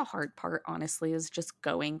 I think the hard part, honestly, is just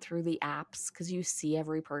going through the apps, because you see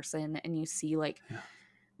every person and you see like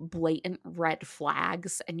blatant red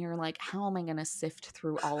flags, and you're like, how am I going to sift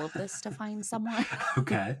through all of this to find someone?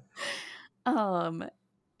 Okay.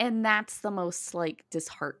 And that's the most like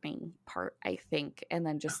disheartening part, I think. And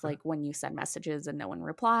then just like when you send messages and no one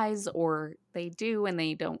replies, or they do and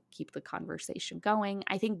they don't keep the conversation going,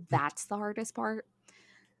 I think that's the hardest part.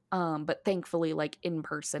 But thankfully, like in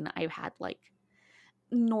person, I've had like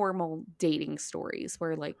normal dating stories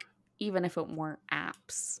where, like, even if it weren't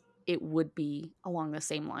apps, it would be along the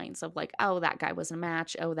same lines of like, oh, that guy wasn't a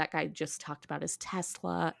match. Oh, that guy just talked about his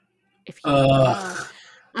Tesla. If you know.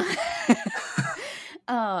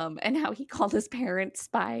 And how he called his parents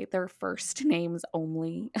by their first names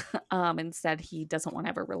only, and said he doesn't want to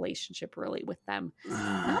have a relationship really with them.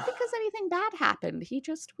 Not because anything bad happened. He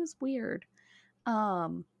just was weird.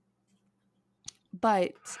 But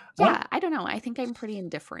yeah, I don't know. I think I'm pretty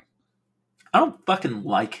indifferent. I don't fucking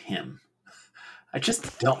like him. I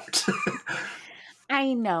just don't.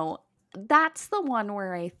 I know. That's the one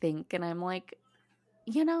where I think, and I'm like,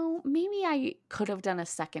 maybe I could have done a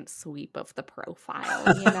second sweep of the profile,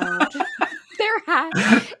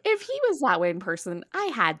 if he was that way in person,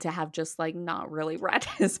 I had to have just like not really read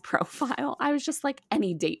his profile. I was just like,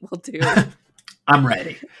 any date will do. I'm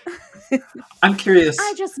ready. I'm curious.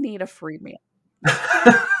 I just need a free meal.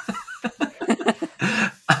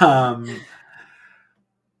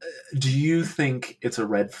 Do you think it's a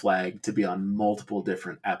red flag to be on multiple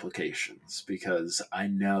different applications? Because I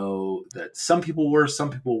know that some people were, some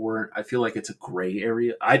people weren't. I feel like it's a gray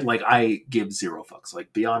area. I give zero fucks.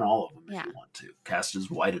 Like, be on all of them if you want to. Cast as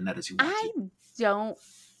wide a net as you want to. I don't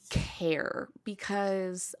care,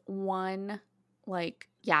 because one, like,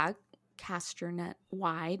 yeah, cast your net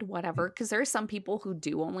wide, whatever. Because there are some people who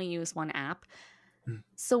do only use one app.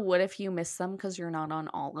 So what if you miss them because you're not on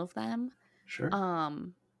all of them? Sure.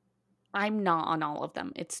 I'm not on all of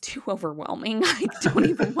them. It's too overwhelming. I don't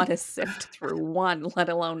even want to sift through one, let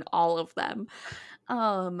alone all of them.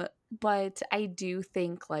 But I do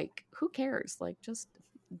think, like, who cares? Like, just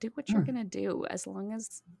do what you're gonna do as long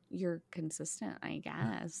as you're consistent, I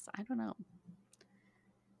guess. I don't know.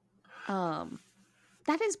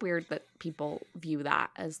 That is weird that people view that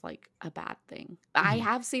as like a bad thing. I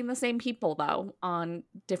have seen the same people though on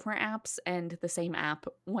different apps, and the same app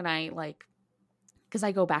when I like, because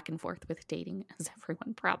I go back and forth with dating, as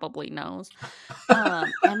everyone probably knows.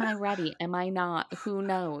 Am I ready? Am I not? Who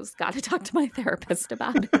knows? Got to talk to my therapist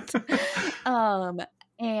about it.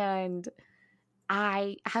 And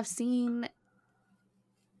I have seen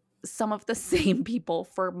some of the same people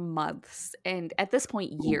for months, and at this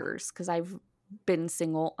point years, because I've been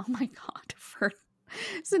single, oh my God,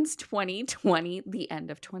 since 2020, the end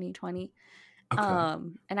of 2020. Okay.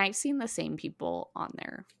 And I've seen the same people on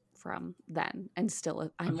there from then, and still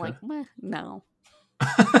I'm like, meh, no.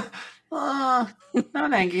 No,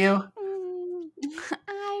 thank you.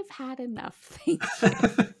 I've had enough. Thank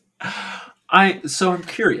you. So I'm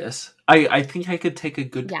curious. I think I could take a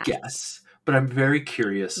good guess, but I'm very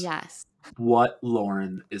curious. Yes. What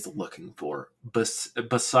Lauren is looking for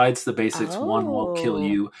besides the basics. 1 won't kill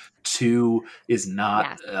you. 2 is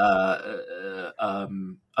not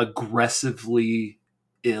aggressively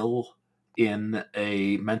ill in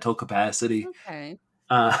a mental capacity. Okay.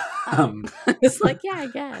 It's like, yeah, I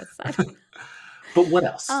guess. I don't know. But what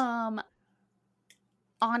else?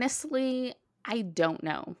 Honestly, I don't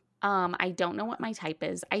know. I don't know what my type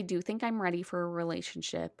is. I do think I'm ready for a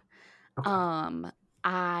relationship. Okay.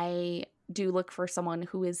 I do look for someone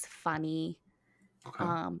who is funny.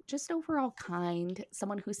 Okay. Just overall kind,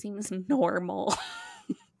 someone who seems normal.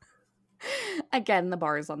 Again, the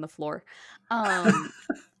bar is on the floor.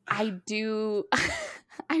 I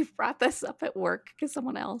brought this up at work because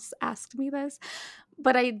someone else asked me this,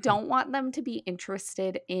 but I don't want them to be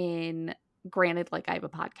interested in, granted, like I have a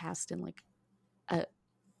podcast and like a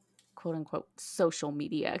quote unquote social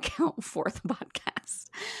media account for the podcast.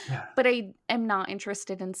 Yeah. But I am not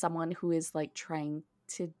interested in someone who is like trying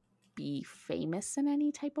to be famous in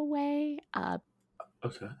any type of way.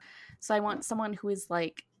 Okay. So I want someone who is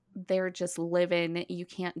like, they're just living, you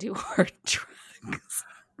can't do hard drugs.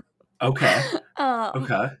 Okay.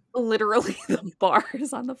 Okay. Literally the bar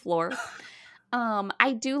is on the floor.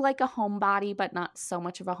 I do like a homebody, but not so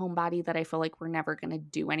much of a homebody that I feel like we're never going to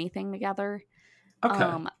do anything together.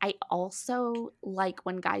 Okay. I also like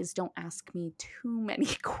when guys don't ask me too many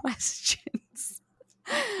questions,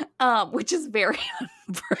 which is very on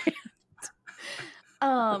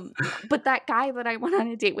brand. But that guy that I went on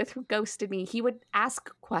a date with who ghosted me, he would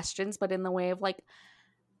ask questions, but in the way of like,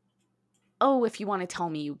 oh, if you want to tell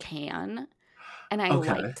me, you can. And I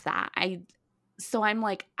liked that. So I'm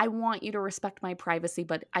like, I want you to respect my privacy,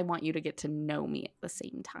 but I want you to get to know me at the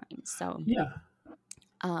same time. So yeah.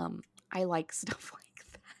 I like stuff like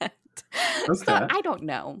that. Okay. So I don't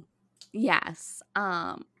know. Yes.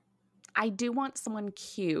 I do want someone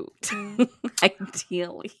cute,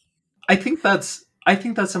 ideally. I think that's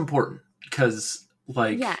important because,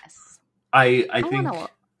 like, yes, I think.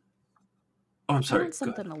 I'm sorry. I want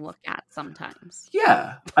something to look at sometimes.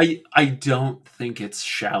 Yeah, I don't think it's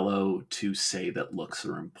shallow to say that looks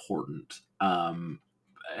are important.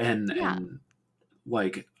 And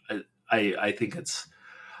like I think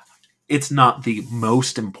it's not the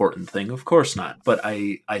most important thing, of course not, but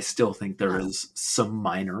I still think there is some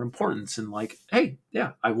minor importance in like, hey,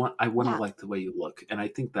 yeah, I want to like the way you look, and I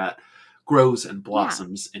think that grows and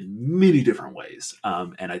blossoms in many different ways.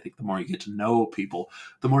 And I think the more you get to know people,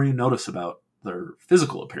 the more you notice about their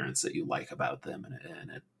physical appearance that you like about them,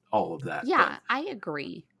 and all of that. Yeah, but I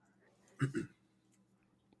agree.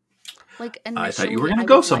 Like, I thought you were going to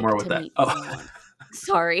go somewhere with that. Oh,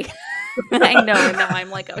 sorry. I know. Now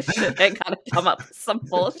I'm like, oh shit, I gotta come up with some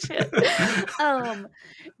bullshit.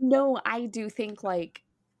 No, I do think like,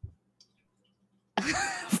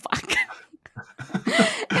 fuck.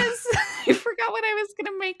 I forgot what I was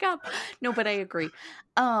gonna make up. No, but I agree.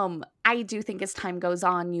 I do think as time goes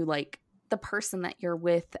on, you like the person that you're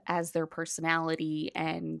with as their personality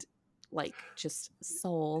and like just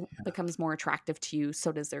soul becomes more attractive to you.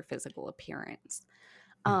 So does their physical appearance.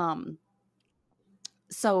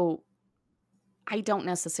 So I don't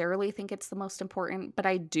necessarily think it's the most important, but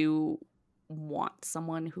I do want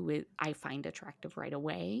someone who I find attractive right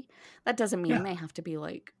away. That doesn't mean they have to be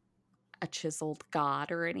like a chiseled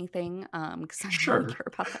god or anything, because I don't care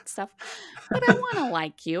about that stuff. But I want to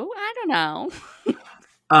like you. I don't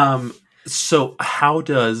know. So how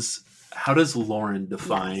does Lauren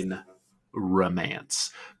define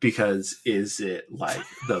romance? Because is it like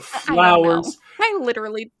the flowers? I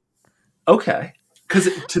literally. Okay. Because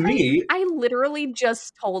to me, I literally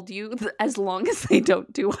just told you as long as they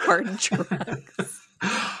don't do hard drugs.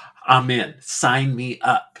 I'm in. Sign me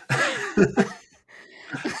up.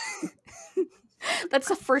 That's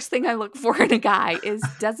the first thing I look for in a guy is,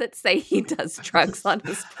 does it say he does drugs on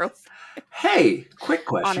his profile? Hey, quick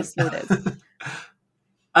question. Honestly, it is.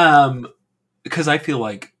 Because I feel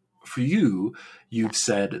like for you, you've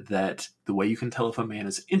said that the way you can tell if a man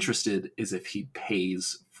is interested is if he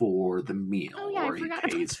pays for the meal or he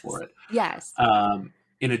pays for it. Yes.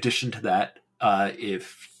 In addition to that, I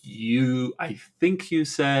think you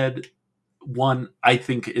said I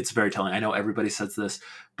think it's very telling. I know everybody says this,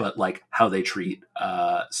 but like how they treat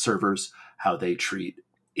servers, how they treat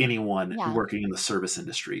anyone working in the service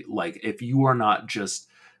industry. Like if you are not just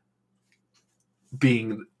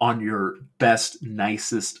being on your best,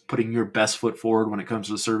 nicest, putting your best foot forward when it comes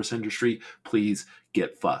to the service industry, please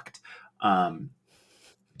get fucked. That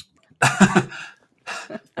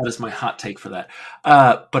is my hot take for that.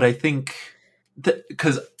 But I think that,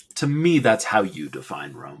 because to me, that's how you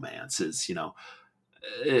define romance is,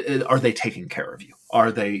 are they taking care of you?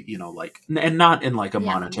 Are they, like, and not in like a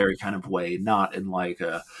monetary kind of way, not in like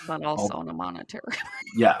a, but also in a monetary.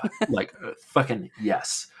 Yeah. Like fucking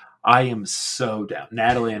yes. I am so down.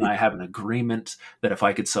 Natalie and I have an agreement that if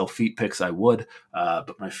I could sell feet pics, I would.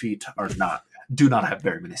 But my feet do not have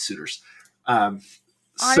very many suitors.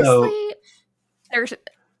 Honestly, there's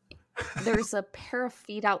a pair of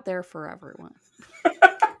feet out there for everyone.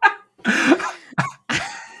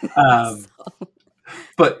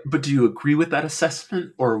 But do you agree with that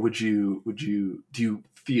assessment, or do you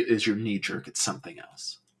feel is your knee jerk it's something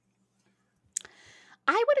else?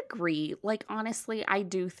 I would agree. Like, honestly, I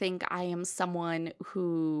do think I am someone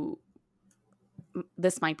who,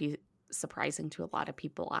 this might be surprising to a lot of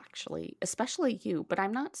people, actually, especially you, but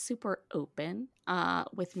I'm not super open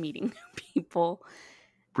with meeting people.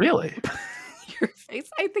 Really? Your face.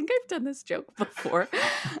 I think I've done this joke before.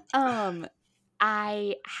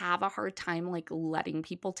 I have a hard time like letting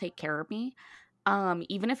people take care of me.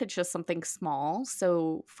 Even if it's just something small.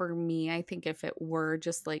 So for me, I think if it were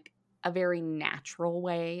just like a very natural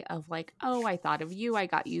way of like, oh, I thought of you, I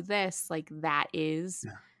got you this, like that is,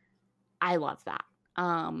 I love that.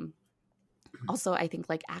 Also, I think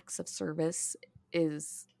like acts of service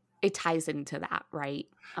it ties into that, right?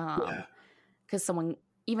 Because someone,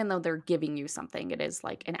 even though they're giving you something, it is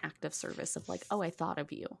like an act of service of like, oh, I thought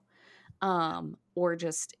of you. Or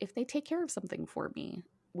just if they take care of something for me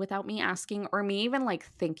without me asking, or me even like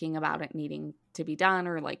thinking about it needing to be done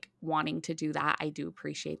or like wanting to do that, I do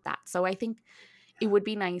appreciate that. So I think it would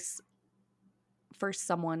be nice for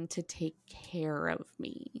someone to take care of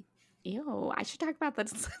me. Ew, I should talk about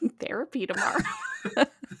this in therapy tomorrow.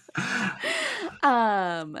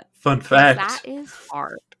 Fun fact. That is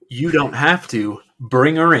hard. You don't have to.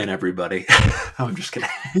 Bring her in, everybody. I'm just kidding.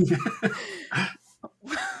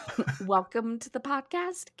 Welcome to the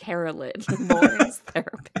podcast, Carolyn, Lauren's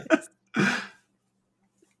therapist. I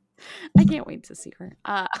can't wait to see her.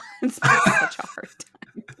 It's been such a hard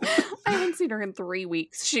time. I haven't seen her in 3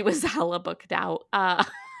 weeks. She was hella booked out.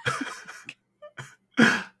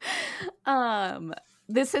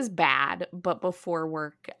 This is bad, but before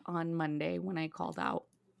work on Monday when I called out,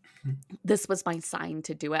 this was my sign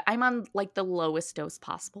to do it. I'm on like the lowest dose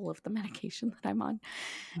possible of the medication that I'm on.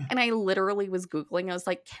 And I literally was Googling. I was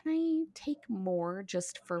like, can I take more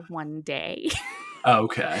just for one day?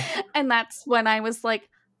 Okay. And that's when I was like,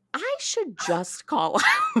 I should just call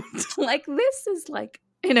out. Like, this is like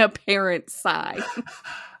an apparent sign.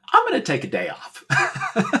 I'm going to take a day off.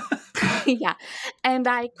 Yeah. And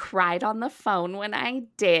I cried on the phone when I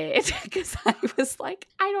did because I was like,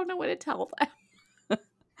 I don't know what to tell them.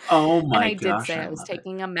 Oh my gosh. And I did say I was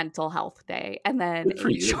taking a mental health day. And then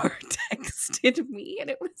HR texted me and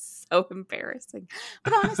it was so embarrassing.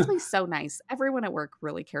 But honestly, so nice. Everyone at work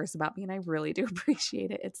really cares about me and I really do appreciate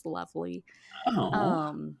it. It's lovely.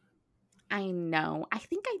 Oh. I know. I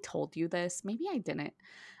think I told you this. Maybe I didn't.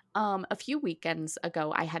 A few weekends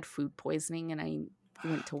ago, I had food poisoning and I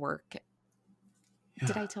went to work. Yeah.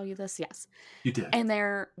 Did I tell you this? Yes. You did. And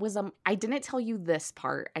there was I didn't tell you this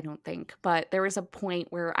part, I don't think, but there was a point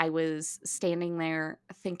where I was standing there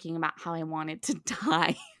thinking about how I wanted to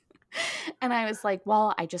die. And I was like,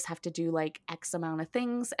 well, I just have to do like X amount of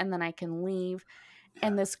things and then I can leave. Yeah.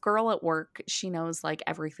 And this girl at work, she knows like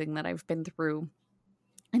everything that I've been through.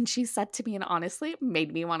 And she said to me, and honestly, it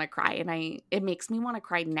made me want to cry. And it makes me want to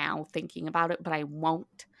cry now thinking about it, but I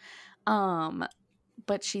won't.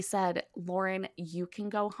 But she said, Lauren, you can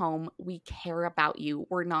go home. We care about you.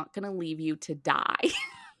 We're not going to leave you to die.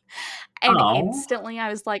 And instantly I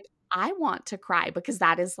was like, I want to cry because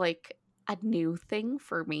that is like a new thing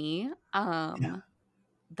for me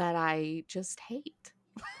that I just hate.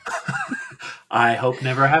 I hope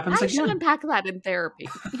never happens again. I should unpack that in therapy.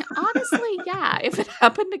 Honestly, yeah. If it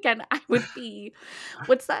happened again, I would be,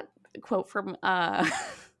 what's that quote from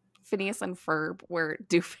Phineas and Ferb where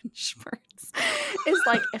Doofenshmirtz is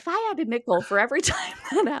like, if I had a nickel for every time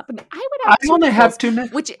that happened, I would have two nickels, have 2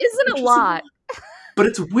 nickels. Which isn't a lot. But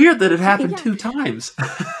it's weird that it happened 2 times.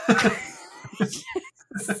 Yes.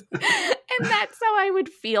 And that's how I would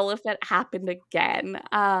feel if it happened again.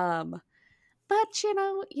 But, you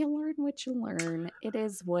know, you learn what you learn. It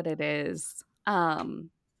is what it is.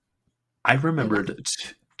 I remembered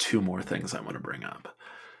 2 more things I want to bring up.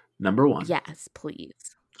 Number 1. Yes,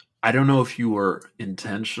 please. I don't know if you were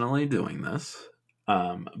intentionally doing this,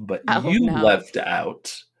 but you left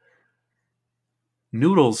out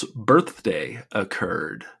Noodle's birthday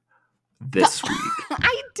occurred this week.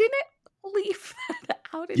 I didn't leave that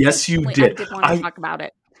out. Yes, you did. I did want to talk about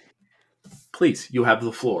it. Please, you have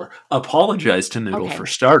the floor. Apologize to Noodle for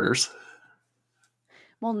starters.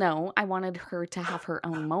 Well, no, I wanted her to have her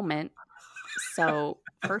own moment. So,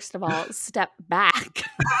 first of all, step back.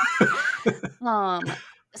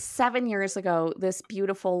 7 years ago, this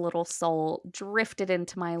beautiful little soul drifted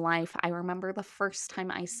into my life. I remember the first time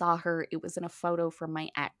I saw her, it was in a photo from my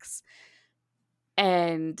ex.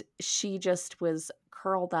 And she just was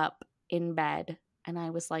curled up in bed. And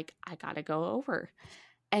I was like, I gotta go over.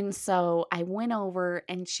 And so I went over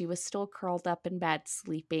and she was still curled up in bed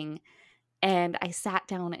sleeping. And I sat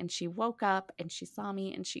down and she woke up and she saw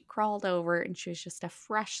me and she crawled over and she was just a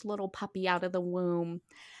fresh little puppy out of the womb.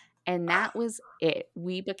 And that was it.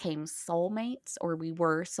 We became soulmates, or we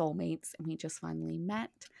were soulmates, and we just finally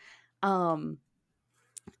met. And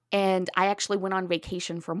I actually went on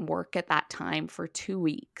vacation from work at that time for 2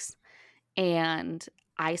 weeks. And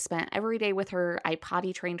I spent every day with her. I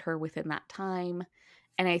potty trained her within that time.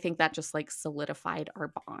 And I think that just like solidified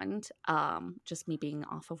our bond, just me being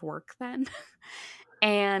off of work then.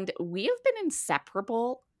 And we have been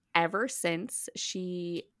inseparable ever since.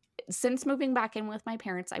 Since moving back in with my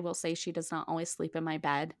parents, I will say she does not always sleep in my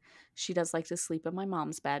bed. She does like to sleep in my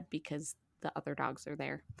mom's bed because the other dogs are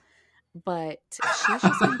there. But she's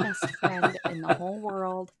just my best friend in the whole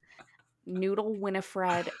world. Noodle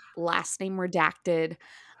Winifred, last name redacted.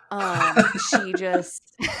 She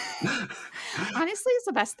just honestly is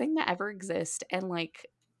the best thing that ever exists. And like,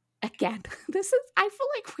 again, I feel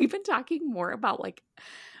like we've been talking more about like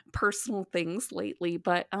personal things lately,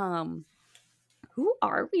 but who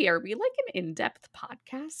are we? Are we like an in-depth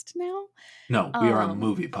podcast now? No, we are a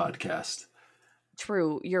movie podcast.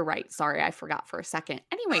 True, you're right. Sorry, I forgot for a second.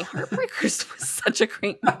 Anyway, Heartbreakers was such a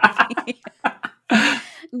great movie.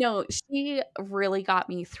 No, she really got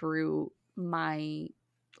me through my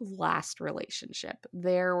last relationship.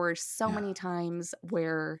 There were so many times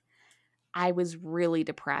where I was really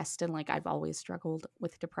depressed, and like I've always struggled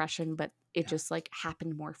with depression, but it just like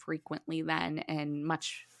happened more frequently then and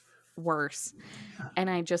much worse. And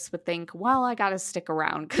I just would think, well, I gotta stick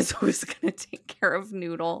around because who's gonna take care of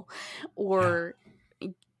Noodle or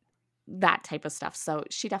that type of stuff. So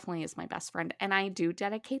she definitely is my best friend. And I do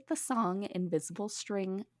dedicate the song Invisible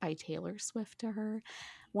String by Taylor Swift to her.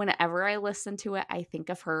 Whenever I listen to it, I think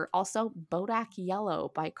of her. Also, Bodak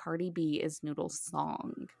Yellow by Cardi B is Noodle's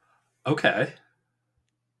song. Okay.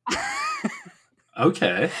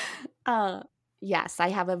 Okay. Yes, I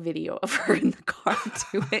have a video of her in the car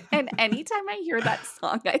to it. And anytime I hear that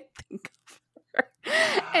song, I think of her.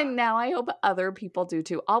 And now I hope other people do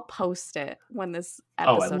too. I'll post it when this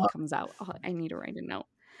episode comes out. Oh, I need to write a note.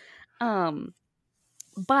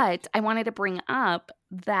 But I wanted to bring up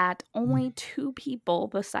that only 2 people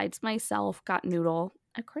besides myself got Noodle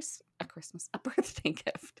a birthday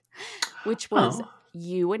gift, which was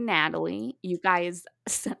you and Natalie. You guys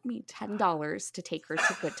sent me $10 to take her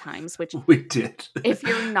to Good Times, which we did. If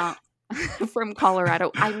you're not from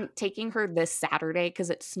Colorado, I'm taking her this Saturday because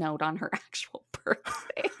it snowed on her actual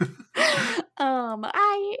birthday.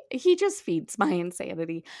 He just feeds my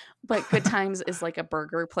insanity. But Good Times is like a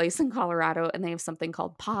burger place in Colorado, and they have something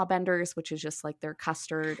called Paw Benders, which is just like their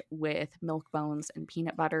custard with milk bones and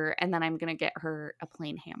peanut butter. And then I'm gonna get her a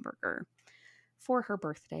plain hamburger for her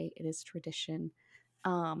birthday. It is tradition.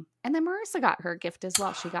 And then Marissa got her a gift as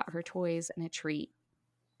well. She got her toys and a treat.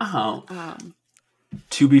 Oh.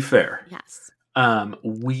 To be fair, yes.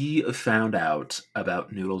 We found out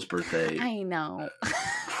about Noodle's birthday. I know.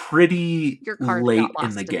 Pretty late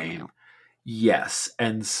in the game. Yes.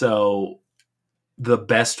 And so the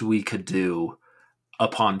best we could do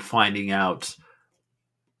upon finding out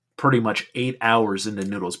pretty much 8 hours into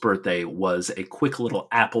Noodle's birthday was a quick little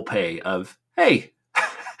Apple Pay of, hey,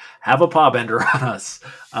 have a paw bender on us.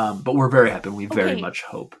 But we're very happy. We very much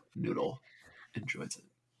hope Noodle enjoys it.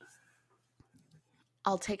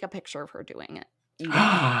 I'll take a picture of her doing it. You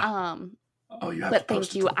have but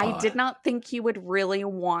thank you. I did not think you would really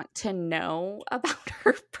want to know about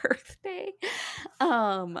her birthday.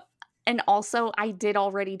 And also, I did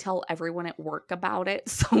already tell everyone at work about it.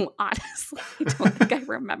 So honestly, I don't think I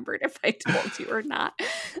remembered if I told you or not.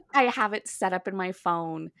 I have it set up in my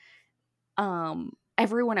phone.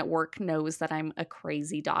 Everyone at work knows that I'm a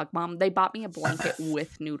crazy dog mom. They bought me a blanket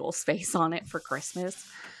with Noodle's face on it for Christmas.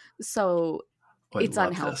 So it's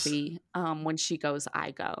unhealthy. When she goes, I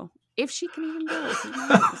go. If she can even go, who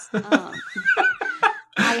knows?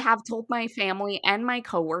 I have told my family and my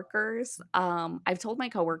coworkers, I've told my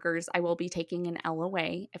coworkers I will be taking an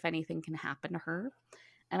LOA if anything can happen to her.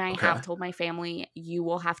 And I have told my family, you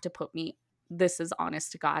will have to put me, this is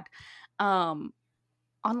honest to God, on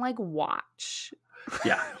like watch.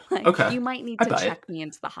 Yeah. You might need to check me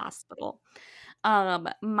into the hospital.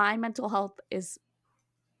 My mental health is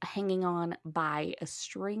hanging on by a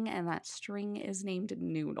string, and that string is named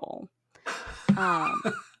Noodle.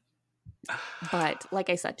 But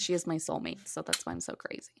like I said, she is my soulmate, so that's why I'm so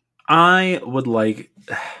crazy. I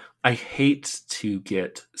hate to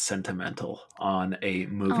get sentimental on a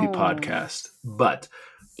movie podcast, but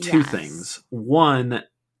two things. One,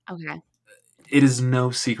 it is no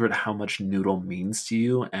secret how much Noodle means to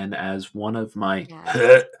you, and as one of my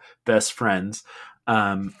best friends,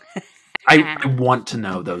 I want to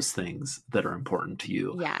know those things that are important to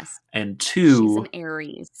you. Yes. And two, she's an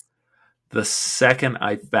Aries. The second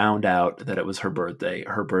I found out that it was her birthday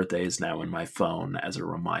is now in my phone as a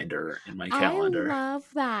reminder in my calendar. I love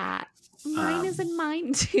that. Mine is in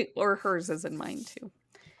mine too, or hers is in mine too.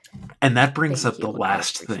 And that brings up the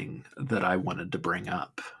last thing that I wanted to bring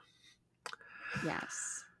up.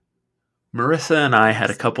 Yes. Marissa and I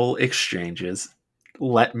had a couple exchanges.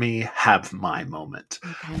 Let me have my moment.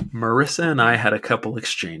 Okay. Marissa and I had a couple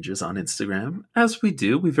exchanges on Instagram. As we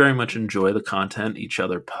do, we very much enjoy the content each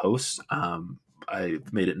other posts.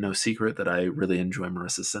 I've made it no secret that I really enjoy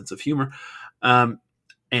Marissa's sense of humor. And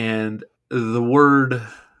the word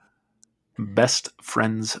best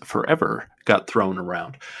friends forever got thrown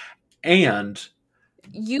around. And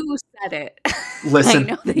you said it.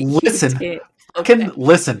 Listen,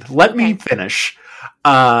 listen, let me finish.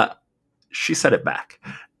 She said it back.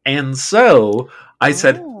 And so I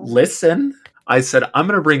said, listen, I'm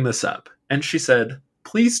going to bring this up. And she said,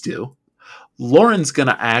 please do. Lauren's going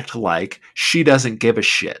to act like she doesn't give a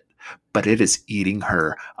shit, but it is eating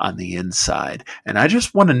her on the inside. And I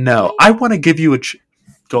just want to know, I want to give you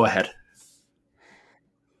go ahead.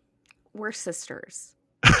 We're sisters.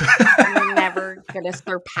 I'm never going to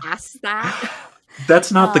surpass that.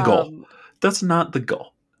 That's not the goal. That's not the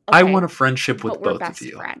goal. Okay. I want a friendship with both of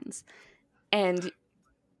you. Friends. And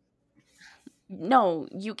no,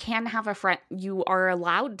 you can have a friend. You are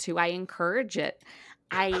allowed to. I encourage it.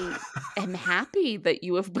 I am happy that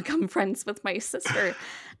you have become friends with my sister.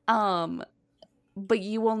 But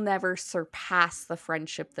you will never surpass the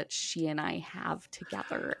friendship that she and I have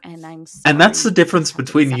together. And I'm sorry. And that's the difference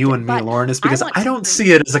between you and me, Lauren, is because I don't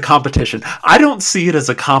see it as a competition. I don't see it as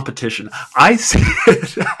a competition. I see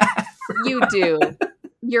it. You do.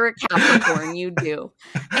 You're a Capricorn, you do.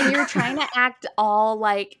 And you're trying to act all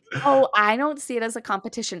like, oh, I don't see it as a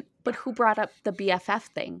competition. But who brought up the BFF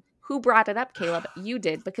thing? Who brought it up, Caleb? You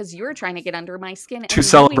did, because you were trying to get under my skin. To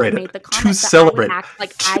celebrate it. To celebrate it.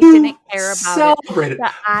 Like I didn't care about it.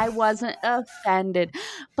 That I wasn't offended.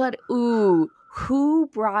 But who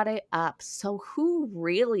brought it up? So who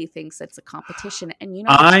really thinks it's a competition? And you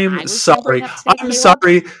know, I'm sorry. I'm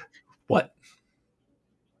sorry. What?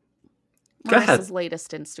 Marissa's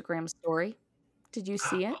latest Instagram story. Did you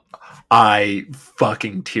see it? I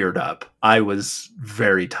fucking teared up. I was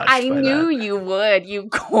very touched by that. I knew you would, you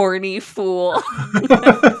corny fool.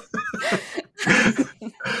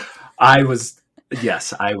 I was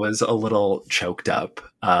a little choked up.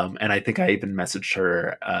 And I think I even messaged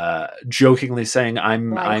her jokingly saying, I'm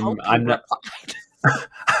not.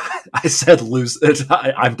 I said, lose it.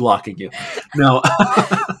 I'm blocking you. No.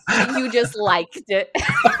 You just liked it.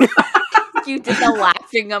 You did the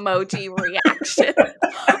laughing emoji reaction.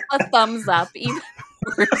 A thumbs up. Even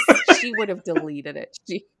worse, she would have deleted it.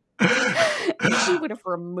 She would have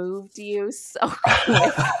removed you so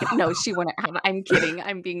quick. No, she wouldn't have. I'm kidding.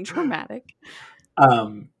 I'm being dramatic.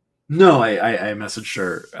 No, I messaged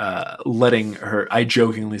her, letting her. I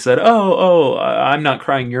jokingly said, "Oh, I'm not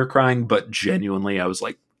crying, you're crying," but genuinely, I was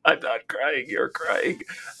like, "I'm not crying, you're crying."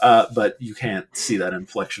 But you can't see that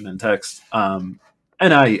inflection in text. And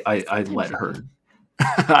I let her,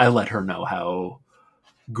 I let her know how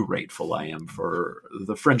grateful I am for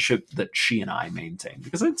the friendship that she and I maintain,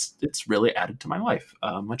 because it's really added to my life,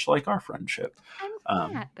 much like our friendship.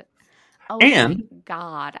 I'm glad. Oh And my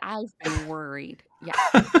God, I've been worried. Yeah.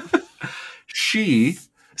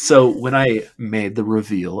 So when I made the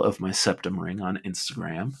reveal of my septum ring on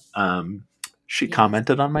Instagram, she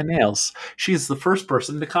commented on my nails. She's the first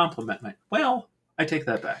person to compliment me. Well, I take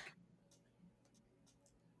that back.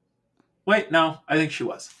 Wait, no, I think she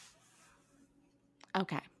was.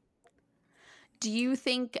 Okay. Do you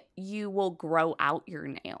think you will grow out your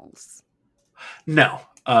nails? No.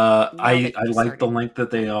 I like the length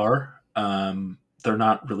that they are. They're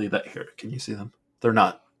not really that. Here, can you see them? They're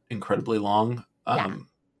not incredibly long.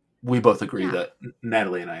 We both agree that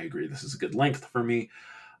Natalie and I agree this is a good length for me.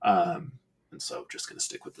 And so just going to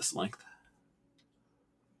stick with this length.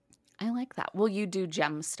 I like that. Will you do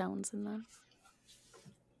gemstones in them?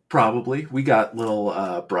 Probably. We got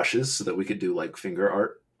little brushes so that we could do like finger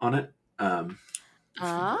art on it.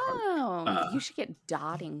 You should get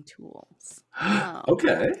dotting tools.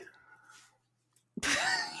 Okay.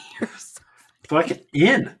 You're so fucking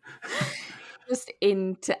in. Just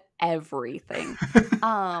into everything.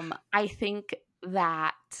 I think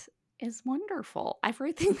that is wonderful.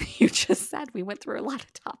 Everything that you just said, we went through a lot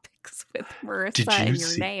of topics with Marissa and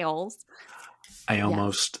your nails. I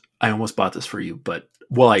almost bought this for you, but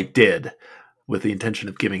I did with the intention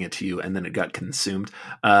of giving it to you, and then it got consumed.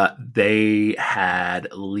 They had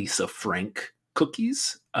Lisa Frank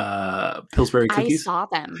cookies, Pillsbury cookies. I saw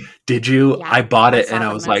them. Did you? Yeah, I bought it, and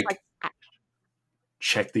I was like,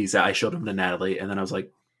 check these out. I showed them to Natalie, and then I was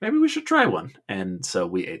like, maybe we should try one. And so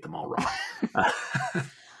we ate them all raw.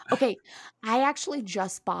 Okay. I actually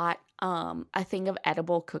just bought a thing of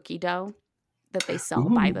edible cookie dough that they sell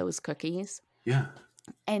by those cookies. Yeah.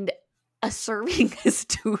 And a serving is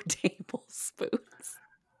 2 tablespoons.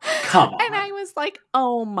 Come on. And I was like,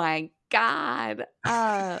 oh my God.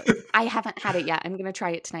 I haven't had it yet. I'm going to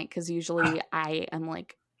try it tonight because usually I am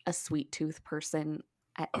like a sweet tooth person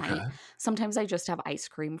at night. Sometimes I just have ice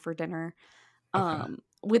cream for dinner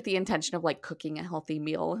with the intention of like cooking a healthy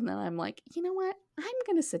meal. And then I'm like, you know what? I'm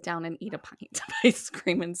going to sit down and eat a pint of ice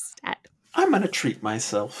cream instead. I'm going to treat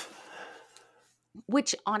myself.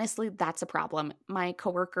 Which honestly, that's a problem. My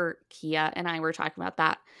coworker Kia and I were talking about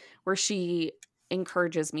that, where she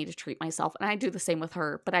encourages me to treat myself. And I do the same with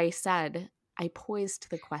her. But I posed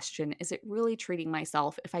the question, is it really treating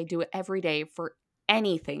myself if I do it every day for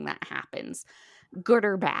anything that happens, good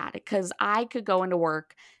or bad? Because I could go into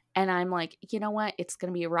work and I'm like, you know what? It's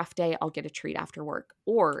going to be a rough day. I'll get a treat after work.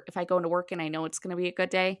 Or if I go into work and I know it's going to be a good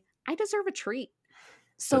day, I deserve a treat.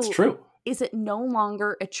 So that's true. Is it no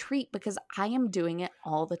longer a treat because I am doing it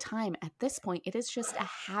all the time? At this point, it is just a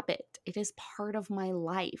habit. It is part of my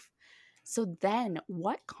life. So then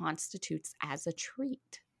what constitutes as a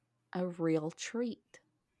treat? A real treat?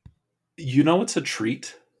 You know what's a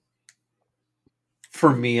treat?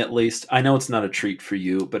 For me, at least, I know it's not a treat for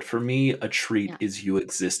you, but for me, a treat is you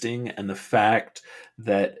existing. And the fact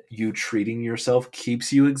that you treating yourself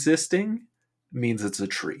keeps you existing means it's a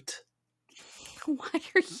treat. Why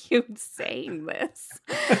are you saying this?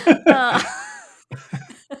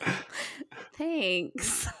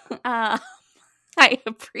 Thanks. I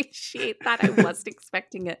appreciate that. I wasn't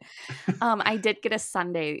expecting it. I did get a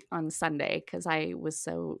sundae on Sunday because I was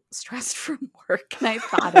so stressed from work and I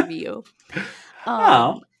thought of you.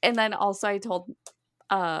 And then also I told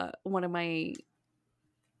one of my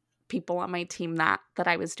people on my team that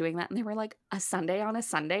I was doing that, and they were like, a sundae on a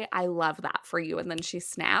Sunday? I love that for you. And then she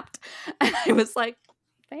snapped and I was like,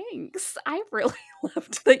 thanks. I really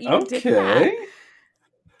loved that you did that.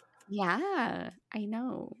 Yeah, I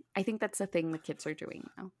know. I think that's the thing the kids are doing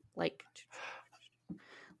now. Like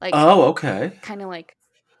okay. Kind of like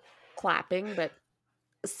clapping, but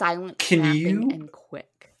silent snapping and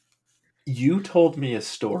quick. You told me a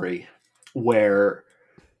story where,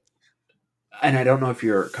 and I don't know if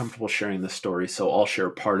you're comfortable sharing this story, so I'll share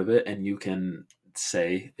part of it and you can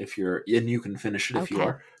say if you're, and you can finish it if you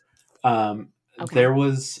are. There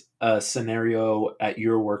was a scenario at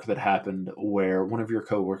your work that happened where one of your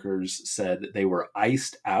coworkers said they were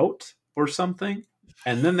iced out or something,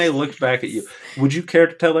 and then they looked back at you. Would you care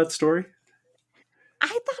to tell that story? I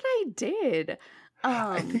thought I did.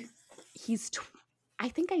 I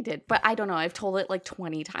think I did, but I don't know. I've told it like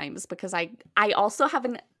 20 times because I also have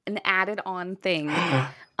an added on thing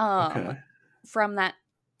from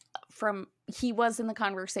he was in the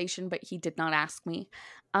conversation, but he did not ask me.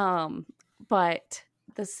 But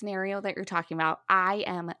the scenario that you're talking about, I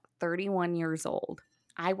am 31 years old.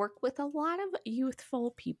 I work with a lot of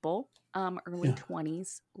youthful people, early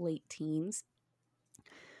 20s, late teens.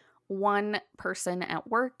 One person at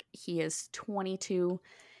work, he is 22,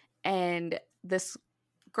 and this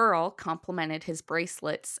girl complimented his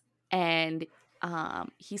bracelets, and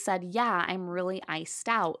he said, yeah, I'm really iced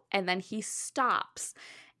out. And then he stops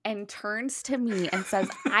and turns to me and says,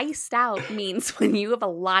 iced out means when you have a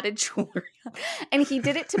lot of jewelry. And he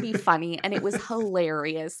did it to be funny, and it was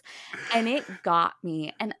hilarious. And it got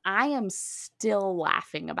me, and I am still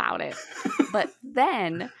laughing about it. But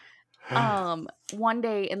then one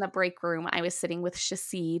day in the break room, I was sitting with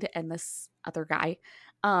Shasid and this other guy.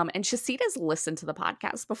 And Shasid has listened to the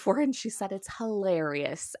podcast before, and she said it's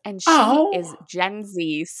hilarious. And she is Gen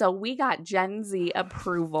Z, so we got Gen Z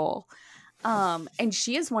approval. And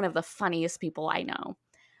she is one of the funniest people I know.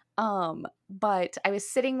 But I was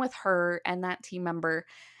sitting with her and that team member,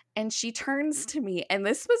 and she turns to me, and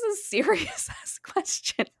this was a serious ass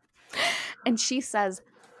question. And she says,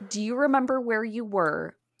 do you remember where you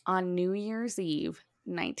were on New Year's Eve,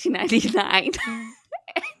 1999?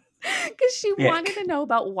 Because she wanted to know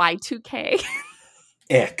about Y2K.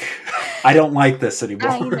 Ick. I don't like this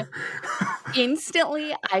anymore.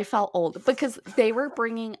 Instantly, I felt old because they were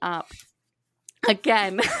bringing up,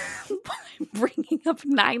 again, bringing up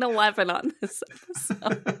 9/11 on this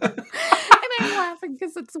episode. And I'm laughing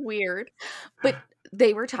because it's weird. But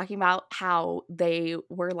they were talking about how they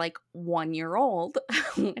were like 1 year old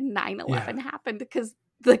when 9/11 happened, because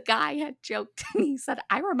the guy had joked and he said,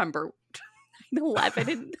 I remember 9/11.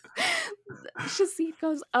 And Shasid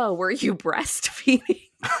goes, oh, were you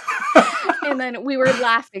breastfeeding? And then we were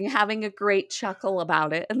laughing, having a great chuckle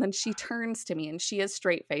about it. And then she turns to me, and she is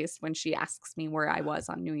straight-faced when she asks me where I was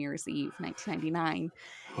on New Year's Eve, 1999.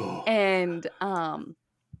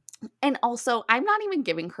 And also, I'm not even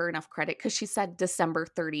giving her enough credit because she said December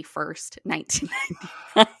 31st,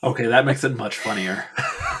 1999. Okay, that makes it much funnier.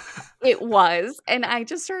 It was. And I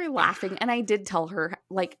just started laughing. And I did tell her,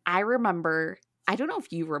 like, I remember, I don't know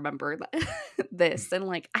if you remember this. And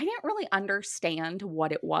like, I didn't really understand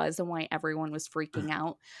what it was and why everyone was freaking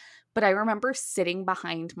out. But I remember sitting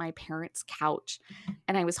behind my parents' couch,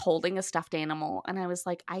 and I was holding a stuffed animal, and I was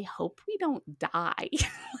like, I hope we don't die.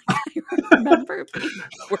 Like, I remember being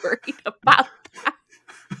worried about that.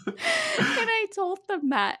 And I told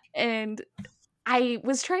them that. And I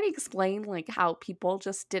was trying to explain like how people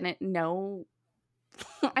just didn't know.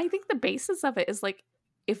 I think the basis of it is like,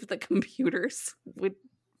 if the computers would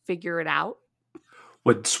figure it out.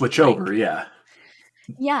 Would switch over, yeah.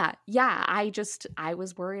 Yeah. I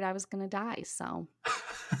was worried I was going to die. So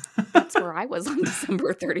that's where I was on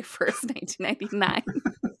December 31st, 1999.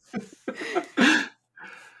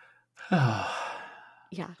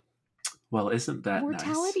 Yeah. Well, isn't that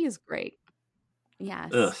mortality nice? Is great.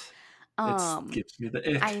 Yes. Ugh. It gives me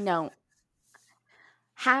the ick. I know.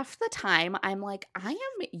 Half the time I'm like, I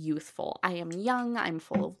am youthful. I am young. I'm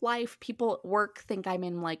full of life. People at work think I'm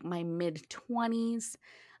in like my mid-20s.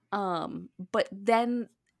 But then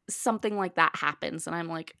something like that happens, and I'm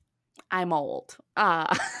like, I'm old.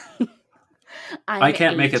 I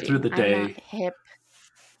can't make it through the day. I'm not hip.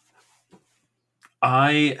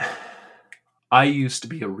 I used to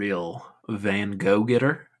be a real Van Gogh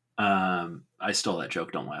getter. I stole that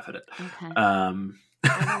joke. Don't laugh at it. Okay. I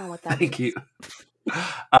don't know what that thank is. you.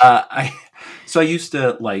 I used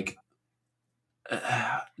to like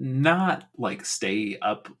not like stay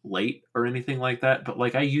up late or anything like that, but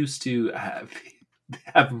like I used to have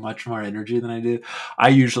much more energy than I do. I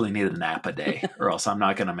usually need a nap a day, or else I'm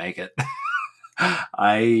not going to make it.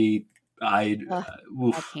 I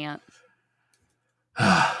can't.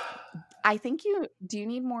 I think do you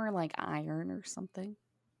need more like iron or something?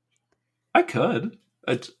 I could.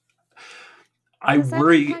 I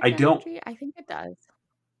worry. I don't. Energy? I think it does.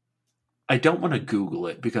 I don't want to Google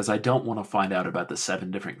it because I don't want to find out about the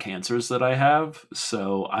 7 different cancers that I have.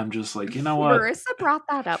 So I'm just like, you know what? Marissa brought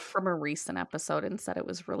that up from a recent episode and said it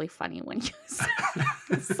was really funny when you said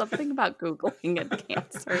something about Googling a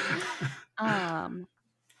cancer. I'm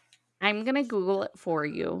going to Google it for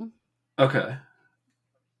you. Okay.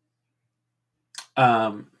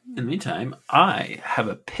 In the meantime, I have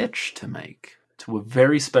a pitch to make to a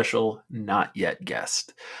very special, not yet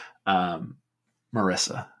guest.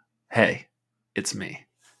 Marissa, hey, it's me,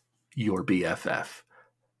 your BFF.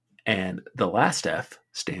 And the last F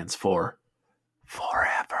stands for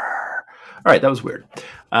forever. All right, that was weird.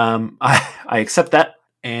 I accept that,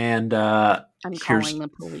 and I'm calling the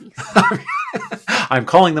police. I'm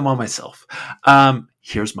calling them on myself.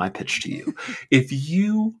 here's my pitch to you. If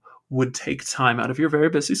you would take time out of your very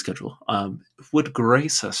busy schedule, would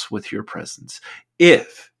grace us with your presence,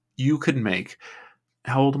 if you could make,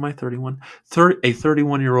 how old am I? 31? A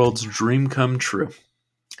 31-year-old's dream come true.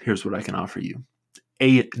 Here's what I can offer you.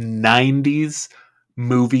 A 90s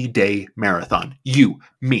movie day marathon. You,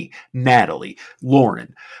 me, Natalie,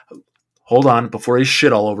 Lauren. Hold on, before I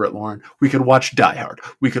shit all over it, Lauren. We could watch Die Hard.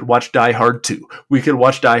 We could watch Die Hard 2. We could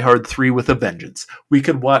watch Die Hard 3 with a vengeance. We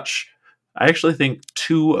could watch... I actually think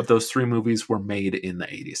 2 of those 3 movies were made in the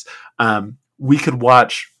 80s. We could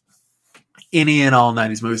watch any and all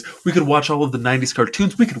 90s movies. We could watch all of the 90s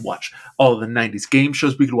cartoons. We could watch all of the 90s game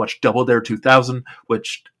shows. We could watch Double Dare 2000,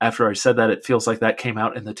 which after I said that, it feels like that came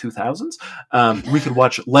out in the 2000s. We could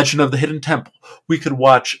watch Legend of the Hidden Temple. We could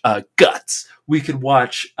watch Guts. We could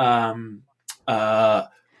watch all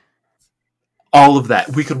of that.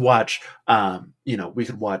 We could watch, we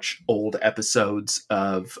could watch old episodes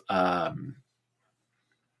of, I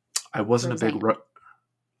wasn't Roseanne.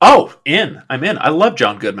 A big, I'm in. I love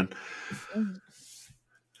John Goodman.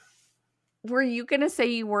 Were you going to say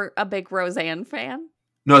you were a big Roseanne fan?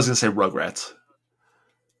 No, I was going to say Rugrats.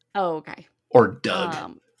 Oh, okay. Or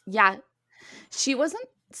Doug. Yeah. She wasn't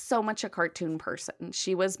so much a cartoon person.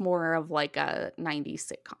 She was more of like a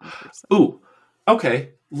 90s sitcom person. Ooh. Okay,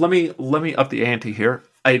 let me up the ante here.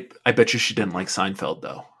 I bet you she didn't like Seinfeld,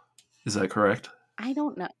 though. Is that correct? I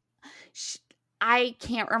don't know. I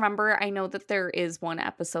can't remember. I know that there is one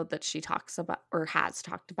episode that she talks about, or has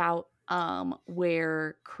talked about,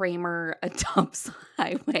 where Kramer adopts a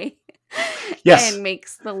highway. Yes. And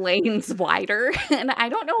makes the lanes wider. And I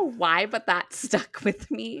don't know why, but that stuck with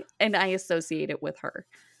me, and I associate it with her.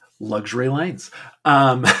 Luxury lanes.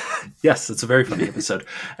 Yes, it's a very funny episode.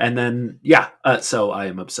 And then, so I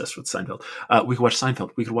am obsessed with Seinfeld. We could watch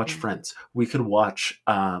Seinfeld. We could watch Friends. We could watch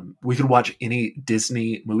any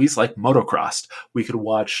Disney movies like Motocrossed. We could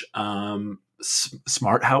watch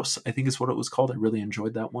Smart House, I think is what it was called. I really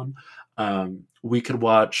enjoyed that one. We could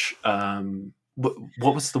watch, what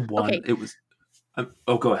was the one? Okay. It was,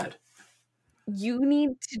 go ahead. You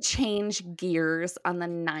need to change gears on the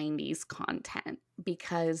 90s content,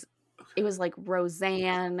 because it was like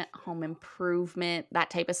Roseanne, Home Improvement,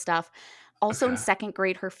 that type of stuff. Also in second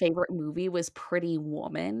grade, her favorite movie was Pretty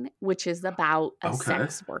Woman, which is about a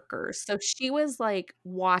sex worker. So she was like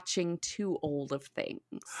watching too old of things.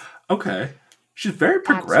 Okay. She's very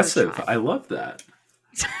progressive. I love that.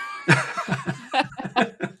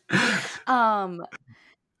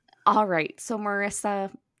 All right. So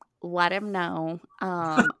Marissa, let him know.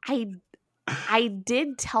 I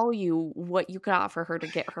did tell you what you could offer her to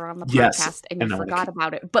get her on the podcast, and you forgot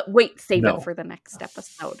about it. But wait, save it for the next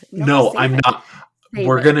episode. No, I'm not.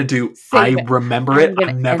 We're going to do, I remember it.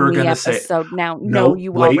 I'm never going to say it. Now, no,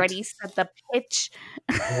 you already said the pitch.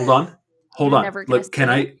 Hold on. Look, can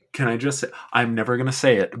I just say, I'm never going to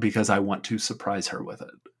say it because I want to surprise her with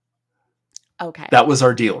it. Okay. That was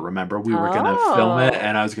our deal. Remember, we were going to film it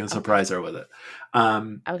and I was going to surprise her with it.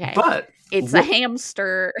 Okay. But it's a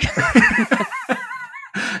hamster.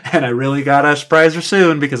 And I really got to surprise her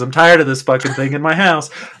soon because I'm tired of this fucking thing in my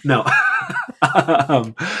house. No.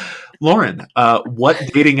 Lauren, what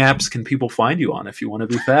dating apps can people find you on if you want to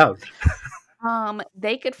be found?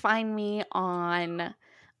 They could find me on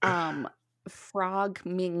Frog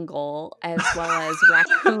Mingle as well as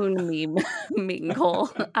Raccoon Mingle,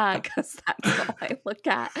 because that's all I look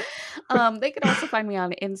at. They could also find me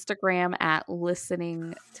on Instagram at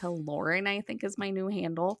Listening to Lauren, I think is my new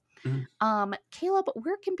handle. Mm-hmm. Caleb,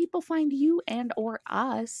 where can people find you and or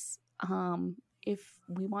us if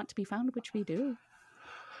we want to be found, which we do?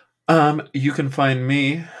 You can find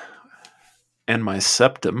me and my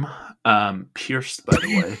septum pierced, by the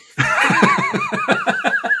way.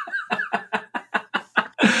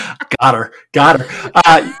 Got her.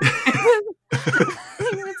 I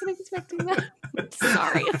wasn't expecting that.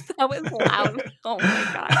 Sorry if that was loud. Oh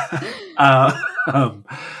my god.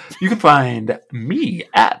 You can find me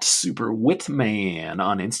at Super Whitman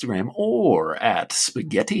on Instagram, or at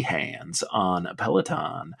Spaghetti Hands on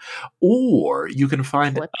Peloton, or you can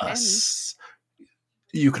find us.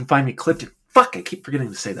 You can find me clipped in. Fuck, I keep forgetting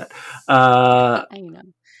to say that. I know.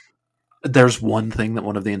 There's one thing that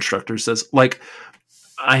one of the instructors says, like,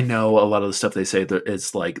 I know a lot of the stuff they say that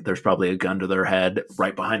it's like there's probably a gun to their head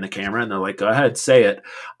right behind the camera, and they're like, "Go ahead, say it."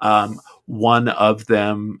 One of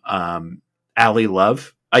them, Allie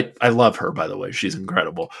Love. I love her, by the way. She's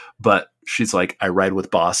incredible. But she's like, "I ride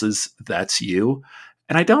with bosses. That's you."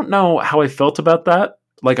 And I don't know how I felt about that.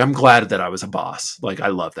 Like, I'm glad that I was a boss. Like, I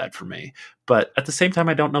love that for me. But at the same time,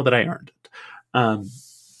 I don't know that I earned it.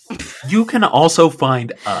 You can also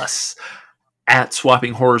find us at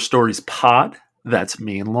Swapping Horror Stories Pod. That's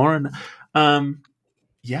me and Lauren.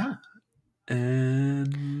 Yeah.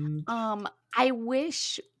 And I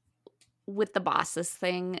wish with the bosses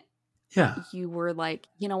thing, you were like,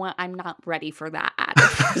 you know what? I'm not ready for that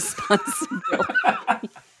added responsibility.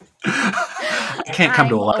 I can't come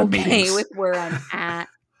to a lot of meetings. With where I'm at.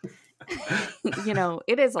 You know,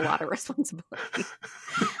 it is a lot of responsibility.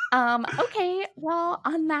 Okay, well,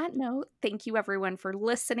 on that note, thank you everyone for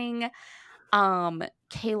listening.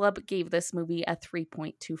 Caleb gave this movie a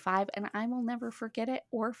 3.25, and I will never forget it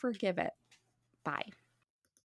or forgive it. Bye.